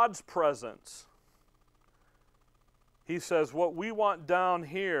in God's presence. He says what we want down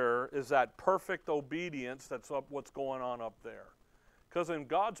here is that perfect obedience that's what's going on up there. Because in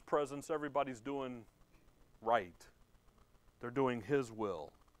God's presence everybody's doing right. They're doing His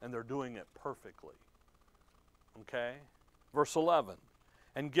will, and they're doing it perfectly. Okay? Verse 11.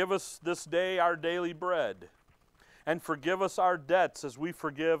 And give us this day our daily bread, and forgive us our debts as we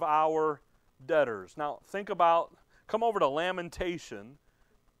forgive our debtors. Now, come over to Lamentation.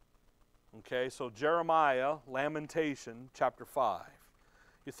 Okay, so Jeremiah, Lamentation, chapter 5.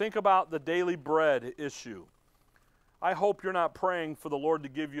 You think about the daily bread issue. I hope you're not praying for the Lord to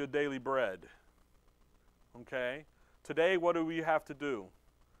give you a daily bread. Okay? Today, what do we have to do?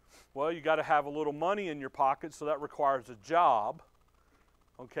 Well, you got to have a little money in your pocket, so that requires a job.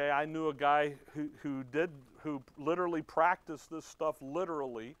 Okay, I knew a guy who literally practiced this stuff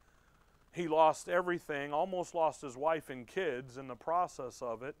literally. He lost everything, almost lost his wife and kids in the process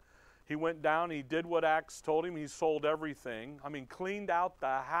of it. He went down, he did what Acts told him, he sold everything. I mean, cleaned out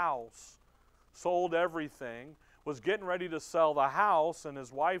the house, sold everything, was getting ready to sell the house, and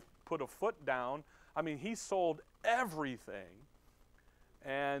his wife put a foot down. I mean, he sold everything.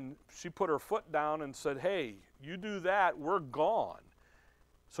 And she put her foot down and said, hey, you do that, we're gone.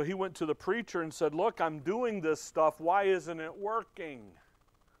 So he went to the preacher and said, look, I'm doing this stuff, why isn't it working?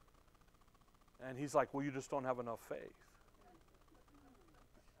 And he's like, well, you just don't have enough faith.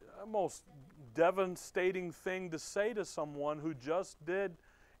 The most devastating thing to say to someone who just did,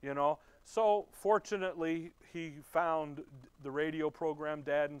 you know. So fortunately, he found the radio program,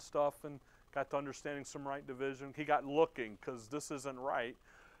 Dad and stuff, and got to understanding some right division. He got looking, because this isn't right.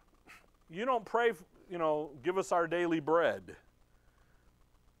 You don't pray, you know, give us our daily bread.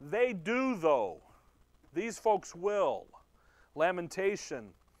 They do, though. These folks will. Lamentation,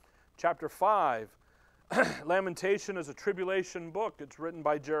 chapter 5. Lamentation is a tribulation book. It's written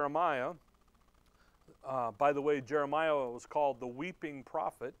by Jeremiah. By the way, Jeremiah was called the weeping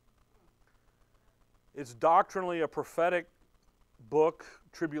prophet. It's doctrinally a prophetic book,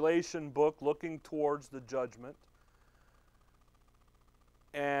 tribulation book, looking towards the judgment.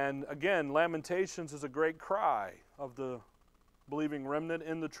 And again, Lamentations is a great cry of the believing remnant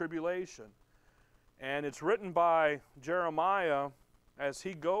in the tribulation. And it's written by Jeremiah as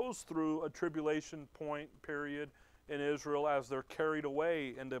he goes through a tribulation point period in Israel as they're carried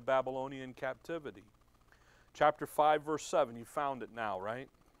away into Babylonian captivity. Chapter 5, verse 7. You found it now, right?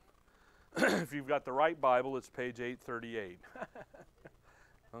 If you've got the right Bible, it's page 838.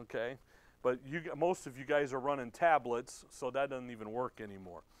 Okay? But most of you guys are running tablets, so that doesn't even work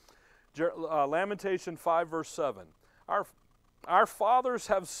anymore. Lamentation 5, verse 7. Our fathers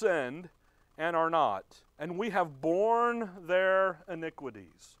have sinned and are not, and we have borne their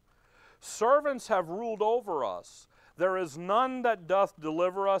iniquities. Servants have ruled over us. There is none that doth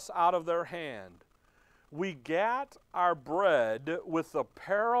deliver us out of their hand. We gat our bread with the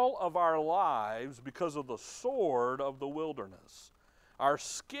peril of our lives because of the sword of the wilderness. Our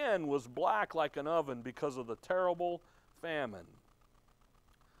skin was black like an oven because of the terrible famine.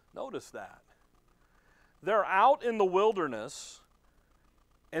 Notice that. They're out in the wilderness,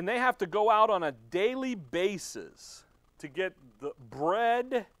 and they have to go out on a daily basis to get the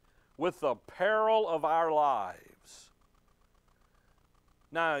bread with the peril of our lives.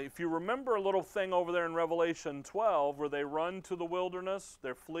 Now, if you remember a little thing over there in Revelation 12 where they run to the wilderness,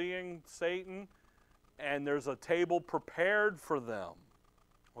 they're fleeing Satan, and there's a table prepared for them.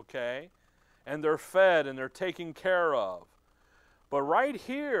 okay? And they're fed and they're taken care of. But right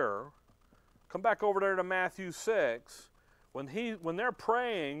here, come back over there to Matthew 6, when they're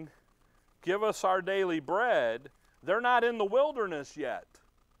praying, give us our daily bread, they're not in the wilderness yet.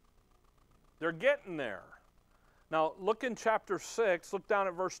 They're getting there. Now, look in chapter 6, look down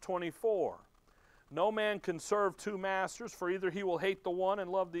at verse 24. No man can serve two masters, for either he will hate the one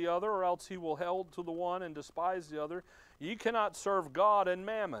and love the other, or else he will hold to the one and despise the other. Ye cannot serve God and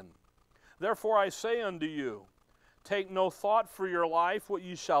mammon. Therefore I say unto you, take no thought for your life, what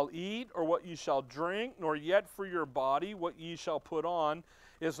ye shall eat, or what ye shall drink, nor yet for your body, what ye shall put on.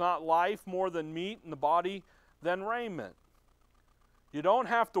 Is not life more than meat, and the body than raiment? You don't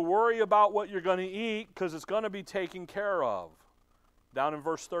have to worry about what you're going to eat, because it's going to be taken care of. Down in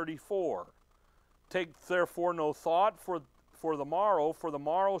verse 34. Take therefore no thought for the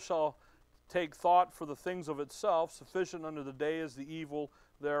morrow shall take thought for the things of itself. Sufficient unto the day is the evil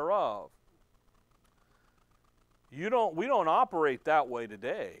thereof. We don't operate that way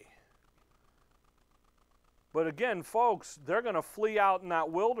today. But again, folks, they're going to flee out in that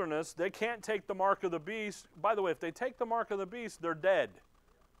wilderness. They can't take the mark of the beast. By the way, if they take the mark of the beast, they're dead.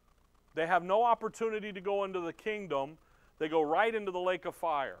 They have no opportunity to go into the kingdom. They go right into the lake of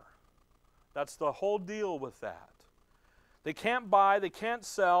fire. That's the whole deal with that. They can't buy, they can't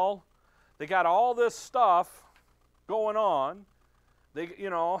sell. They got all this stuff going on. They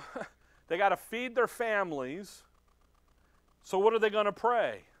got to feed their families. So what are they going to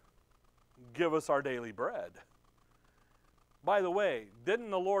pray? Give us our daily bread. By the way,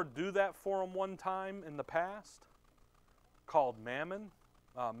 didn't the Lord do that for them one time in the past? Called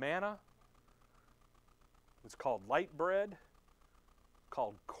manna. It's called light bread.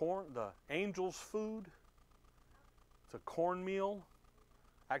 Called corn, the angel's food. It's a cornmeal.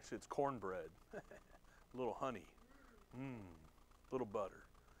 Actually, it's cornbread. A little honey. Little butter.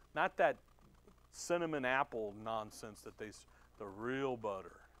 Not that cinnamon apple nonsense that the real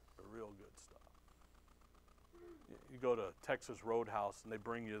butter. The real good stuff. You go to Texas Roadhouse and they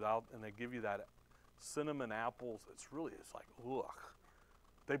bring you out and they give you that cinnamon apples. It's like, ugh.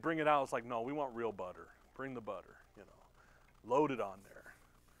 They bring it out, it's like, no, we want real butter. Bring the butter, Load it on there.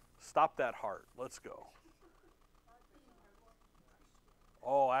 Stop that heart. Let's go.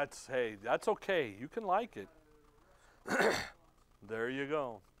 Oh, that's okay. You can like it. There you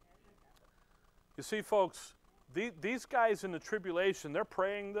go. You see, folks, these guys in the tribulation, they're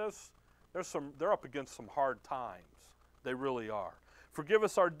praying this. They're up against some hard times. They really are. Forgive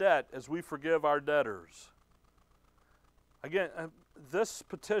us our debt as we forgive our debtors. Again, this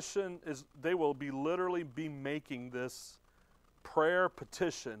petition they will literally be making this prayer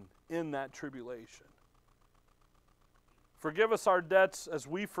petition in that tribulation. Forgive us our debts as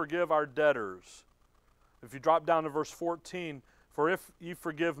we forgive our debtors. If you drop down to verse 14, for if ye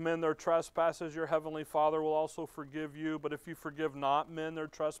forgive men their trespasses, your heavenly Father will also forgive you. But if you forgive not men their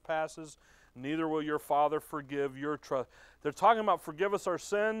trespasses, neither will your Father forgive your trespasses. They're talking about forgive us our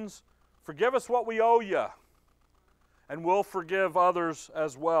sins. Forgive us what we owe you. And we'll forgive others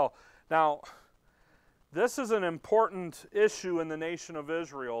as well. Now, this is an important issue in the nation of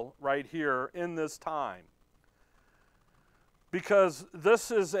Israel right here in this time. Because this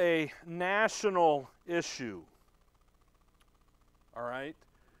is a national issue. All right?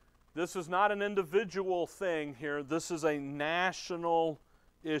 This is not an individual thing here. This is a national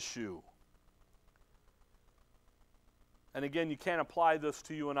issue. And again, you can't apply this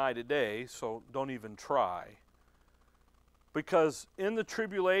to you and I today, so don't even try. Because in the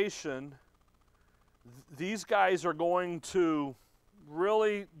tribulation, these guys are going to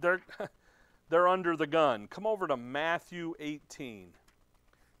really, they're under the gun. Come over to Matthew 18.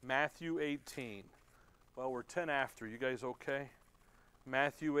 Matthew 18. Well, we're 10 after. You guys okay?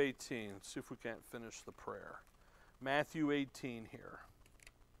 Matthew 18. Let's see if we can't finish the prayer. Matthew 18 here.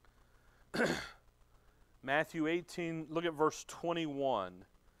 Matthew 18, look at verse 21.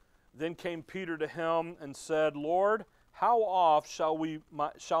 Then came Peter to him and said, Lord, how oft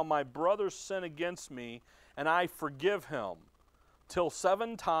shall my brother sin against me, and I forgive him? Till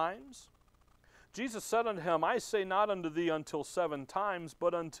 7 times? Jesus said unto him, I say not unto thee until 7 times,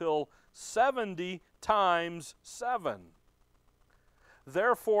 but until 70 times 7.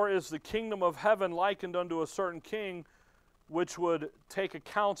 Therefore is the kingdom of heaven likened unto a certain king, which would take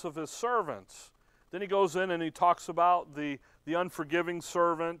accounts of his servants. Then he goes in and he talks about the unforgiving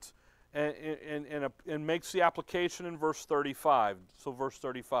servant and makes the application in verse 35. So verse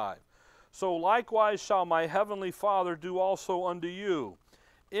 35. So likewise shall my heavenly Father do also unto you,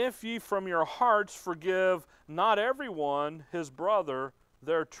 if ye from your hearts forgive not everyone his brother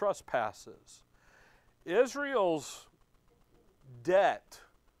their trespasses. Israel's debt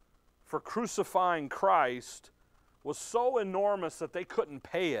for crucifying Christ was so enormous that they couldn't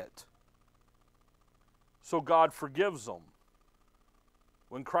pay it. So God forgives them.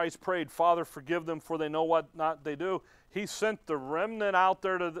 When Christ prayed, Father, forgive them, for they know what not they do, he sent the remnant out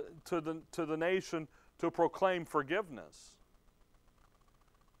there to the nation to proclaim forgiveness.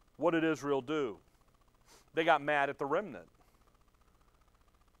 What did Israel do? They got mad at the remnant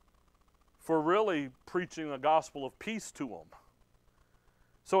for really preaching a gospel of peace to them.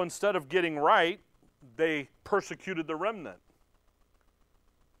 So instead of getting right, they persecuted the remnant.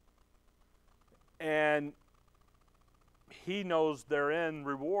 And he knows their end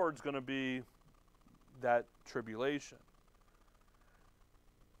reward's going to be that tribulation.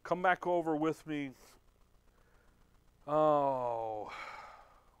 Come back over with me. Oh.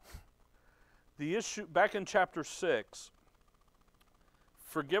 The issue, back in chapter 6,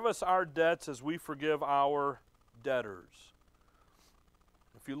 forgive us our debts as we forgive our debtors.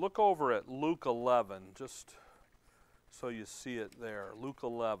 If you look over at Luke 11, just so you see it there, Luke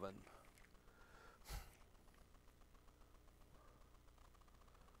 11.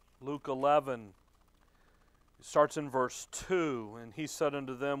 Luke 11, it starts in verse 2, and he said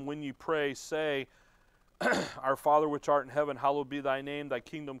unto them, when ye pray, say, Our Father which art in heaven, hallowed be thy name, thy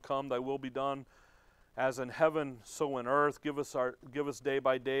kingdom come, thy will be done, as in heaven, so in earth. Give us day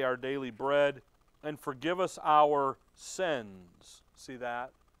by day our daily bread, and forgive us our sins. See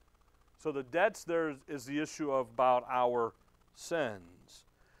that? So the debts there is the issue about our sins.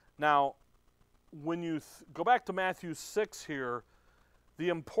 Now, when you go back to Matthew 6 here, the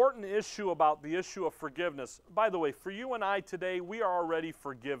important issue about the issue of forgiveness, by the way, for you and I today, we are already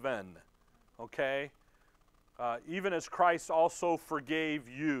forgiven, okay? Even as Christ also forgave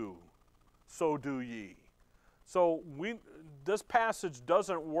you, so do ye. So this passage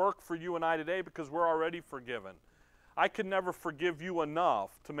doesn't work for you and I today because we're already forgiven. I could never forgive you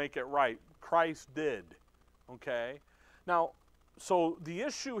enough to make it right. Christ did, okay? Now, so the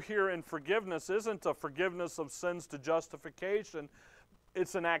issue here in forgiveness isn't a forgiveness of sins to justification.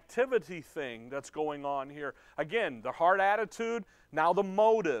 It's an activity thing that's going on here. Again, the heart attitude, now the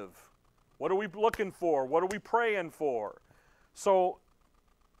motive. What are we looking for? What are we praying for? So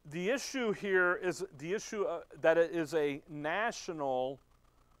the issue here is the issue that it is a national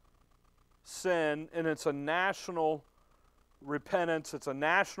sin, and it's a national repentance. It's a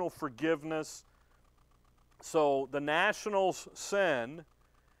national forgiveness. So the national sin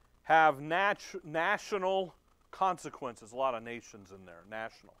have national consequences. A lot of nations in there,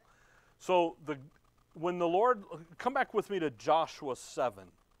 national. So when the Lord, come back with me to Joshua 7.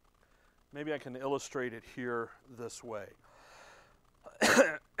 Maybe I can illustrate it here this way.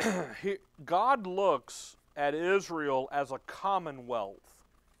 God looks at Israel as a commonwealth,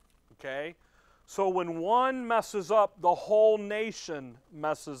 okay? So when one messes up, the whole nation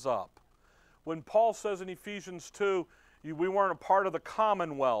messes up. When Paul says in Ephesians 2, we weren't a part of the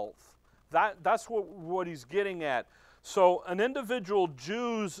commonwealth, that's what he's getting at. So an individual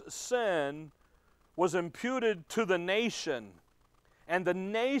Jew's sin was imputed to the nation, and the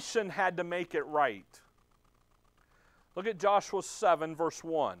nation had to make it right. Look at Joshua 7, verse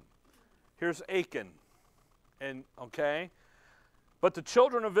 1. Here's Achan. And okay? But the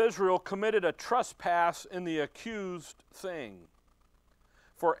children of Israel committed a trespass in the accused thing.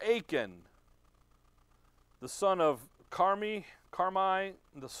 For Achan, the son of Carmi,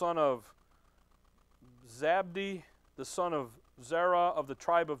 the son of Zabdi, the son of Zerah of the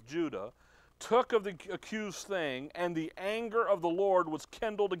tribe of Judah, took of the accused thing, and the anger of the Lord was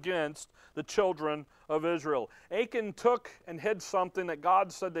kindled against the children of Israel. Achan took and hid something that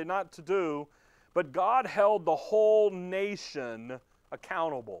God said they not to do, but God held the whole nation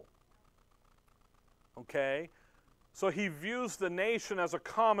accountable. Okay? So he views the nation as a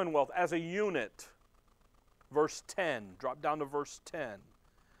commonwealth, as a unit. Verse 10, drop down to verse 10.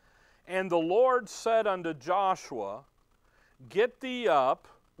 And the Lord said unto Joshua, Get thee up,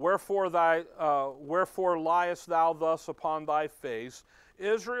 wherefore liest thou thus upon thy face?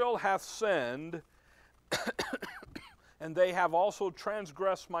 Israel hath sinned, and they have also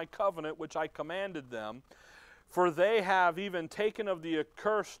transgressed my covenant which I commanded them. For they have even taken of the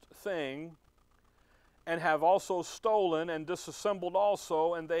accursed thing, and have also stolen and disassembled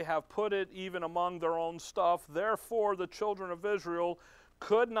also, and they have put it even among their own stuff. Therefore the children of Israel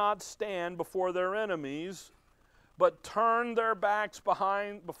could not stand before their enemies, but turned their backs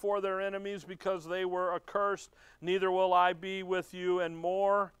before their enemies, because they were accursed. Neither will I be with you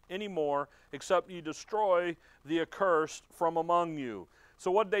any more, except ye destroy the accursed from among you.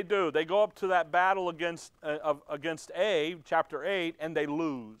 So what did they do? They go up to that battle against chapter 8, and they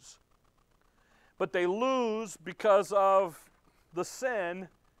lose. But they lose because of the sin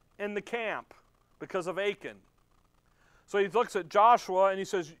in the camp because of Achan. So he looks at Joshua and he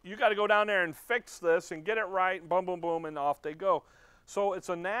says, you got to go down there and fix this and get it right, and boom, boom, boom, and off they go. So it's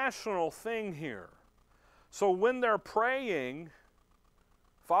a national thing here. So when they're praying,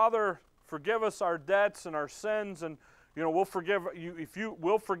 Father, forgive us our debts and our sins, and we'll forgive you if you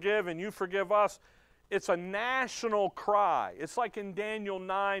will forgive and you forgive us. It's a national cry. It's like in Daniel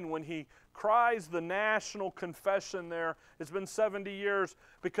 9 when he cries the national confession there. It's been 70 years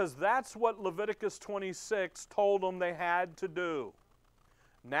because that's what Leviticus 26 told them they had to do.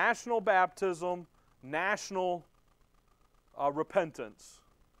 National baptism, national repentance,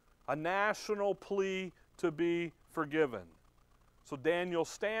 a national plea to be forgiven. So Daniel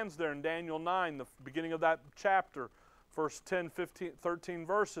stands there in Daniel 9, the beginning of that chapter, first 10, 15, 13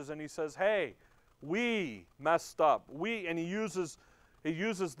 verses, and he says, hey, we messed up. And he uses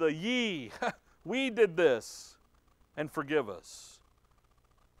the ye. We did this, and forgive us.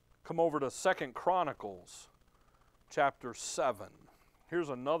 Come over to 2 Chronicles chapter 7. Here's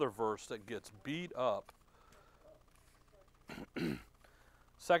another verse that gets beat up. 2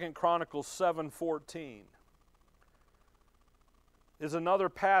 Chronicles 7:14 is another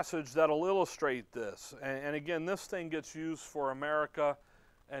passage that'll illustrate this. And again, this thing gets used for America,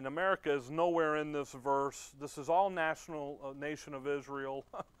 and America is nowhere in this verse. This is all nation of Israel.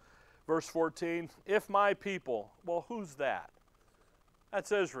 Verse 14, if my people, well, who's that?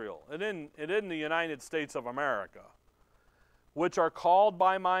 That's Israel. It isn't the United States of America. Which are called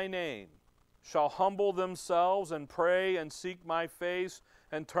by my name, shall humble themselves and pray and seek my face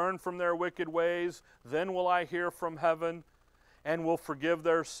and turn from their wicked ways, then will I hear from heaven and will forgive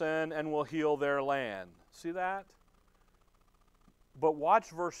their sin and will heal their land. See that? But watch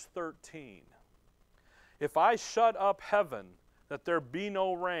verse 13. If I shut up heaven, that there be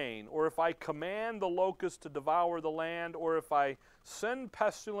no rain, or if I command the locust to devour the land, or if I send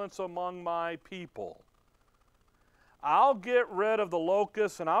pestilence among my people, I'll get rid of the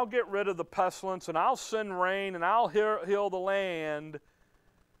locusts, and I'll get rid of the pestilence, and I'll send rain, and I'll heal the land.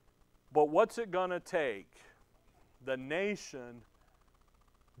 But what's it going to take? The nation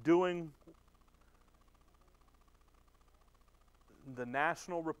doing the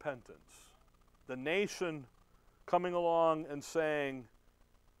national repentance. The nation coming along and saying,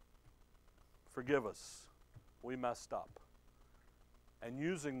 forgive us, we messed up. And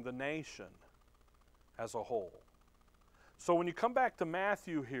using the nation as a whole. So when you come back to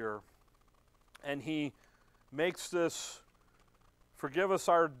Matthew here, and he makes this, forgive us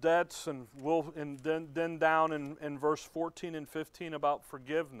our debts, and then down in verse 14 and 15 about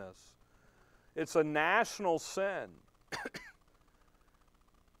forgiveness. It's a national sin.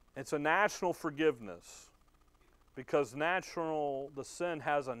 It's a national forgiveness. Because the sin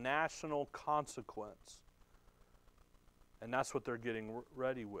has a national consequence. And that's what they're getting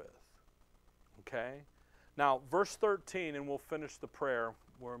ready with. Okay? Now, verse 13, and we'll finish the prayer,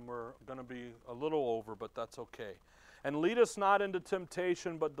 where we're going to be a little over, but that's okay. And lead us not into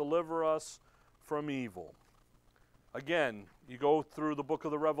temptation, but deliver us from evil. Again, you go through the book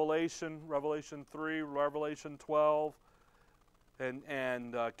of the Revelation 3, Revelation 12,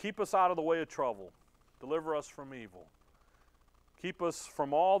 and keep us out of the way of trouble. Deliver us from evil. Keep us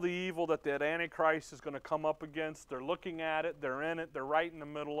from all the evil that Antichrist is going to come up against. They're looking at it. They're in it. They're right in the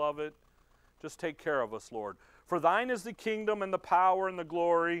middle of it. Just take care of us, Lord. For thine is the kingdom and the power and the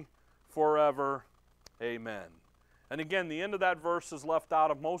glory forever. Amen. And again, the end of that verse is left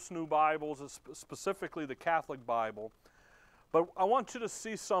out of most new Bibles, specifically the Catholic Bible. But I want you to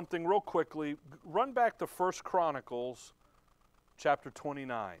see something real quickly. Run back to 1 Chronicles chapter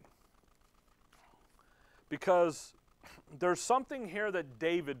 29. Because there's something here that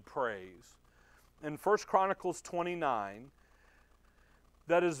David prays in 1 Chronicles 29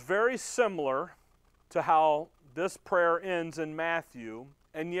 that is very similar to how this prayer ends in Matthew,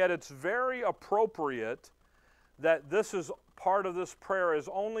 and yet it's very appropriate that this is part of this prayer is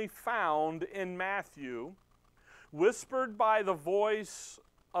only found in Matthew, whispered by the voice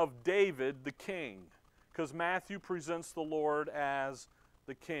of David the king, because Matthew presents the Lord as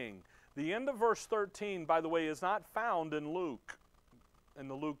the king. The end of verse 13, by the way, is not found in Luke, in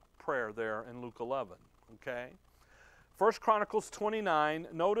the Luke prayer there in Luke 11, okay? 1 Chronicles 29,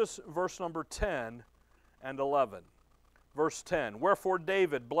 notice verse number 10 and 11. Verse 10, wherefore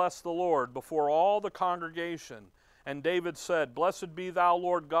David blessed the Lord before all the congregation, and David said, blessed be thou,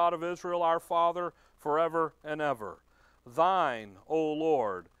 Lord God of Israel, our Father, forever and ever. Thine, O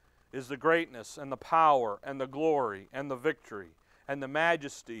Lord, is the greatness and the power and the glory and the victory and the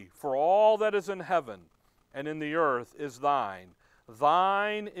majesty, for all that is in heaven and in the earth is thine.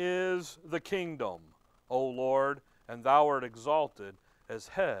 Thine is the kingdom, O Lord, and thou art exalted as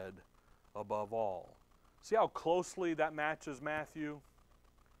head above all. See how closely that matches Matthew?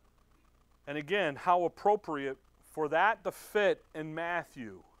 And again, how appropriate for that to fit in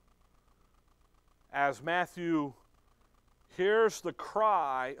Matthew. As Matthew hears the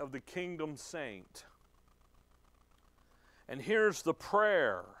cry of the kingdom saint, and hears the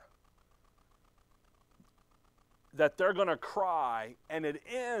prayer that they're going to cry, and it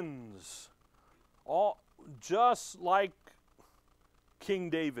ends all just like King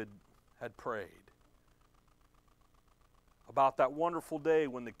David had prayed about that wonderful day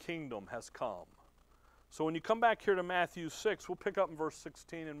when the kingdom has come. So when you come back here to Matthew 6, we'll pick up in verse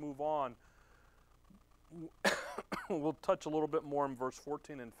 16 and move on. We'll touch a little bit more in verse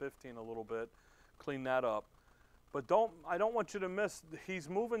 14 and 15 a little bit, clean that up. But I don't want you to miss, he's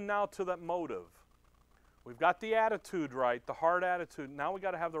moving now to that motive. We've got the attitude right, the hard attitude. Now we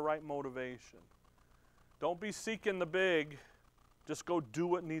got to have the right motivation. Don't be seeking the big, just go do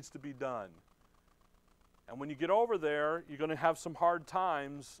what needs to be done. And when you get over there, you're going to have some hard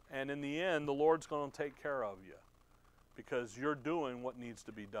times, and in the end, the Lord's going to take care of you because you're doing what needs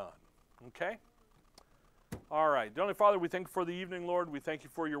to be done. Okay? All right. Heavenly Father, we thank you for the evening, Lord. We thank you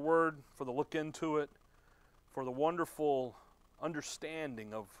for your word, for the look into it, for the wonderful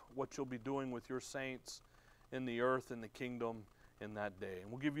understanding of what you'll be doing with your saints in the earth and the kingdom in that day. And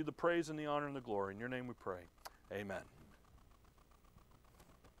we'll give you the praise and the honor and the glory. In your name we pray. Amen.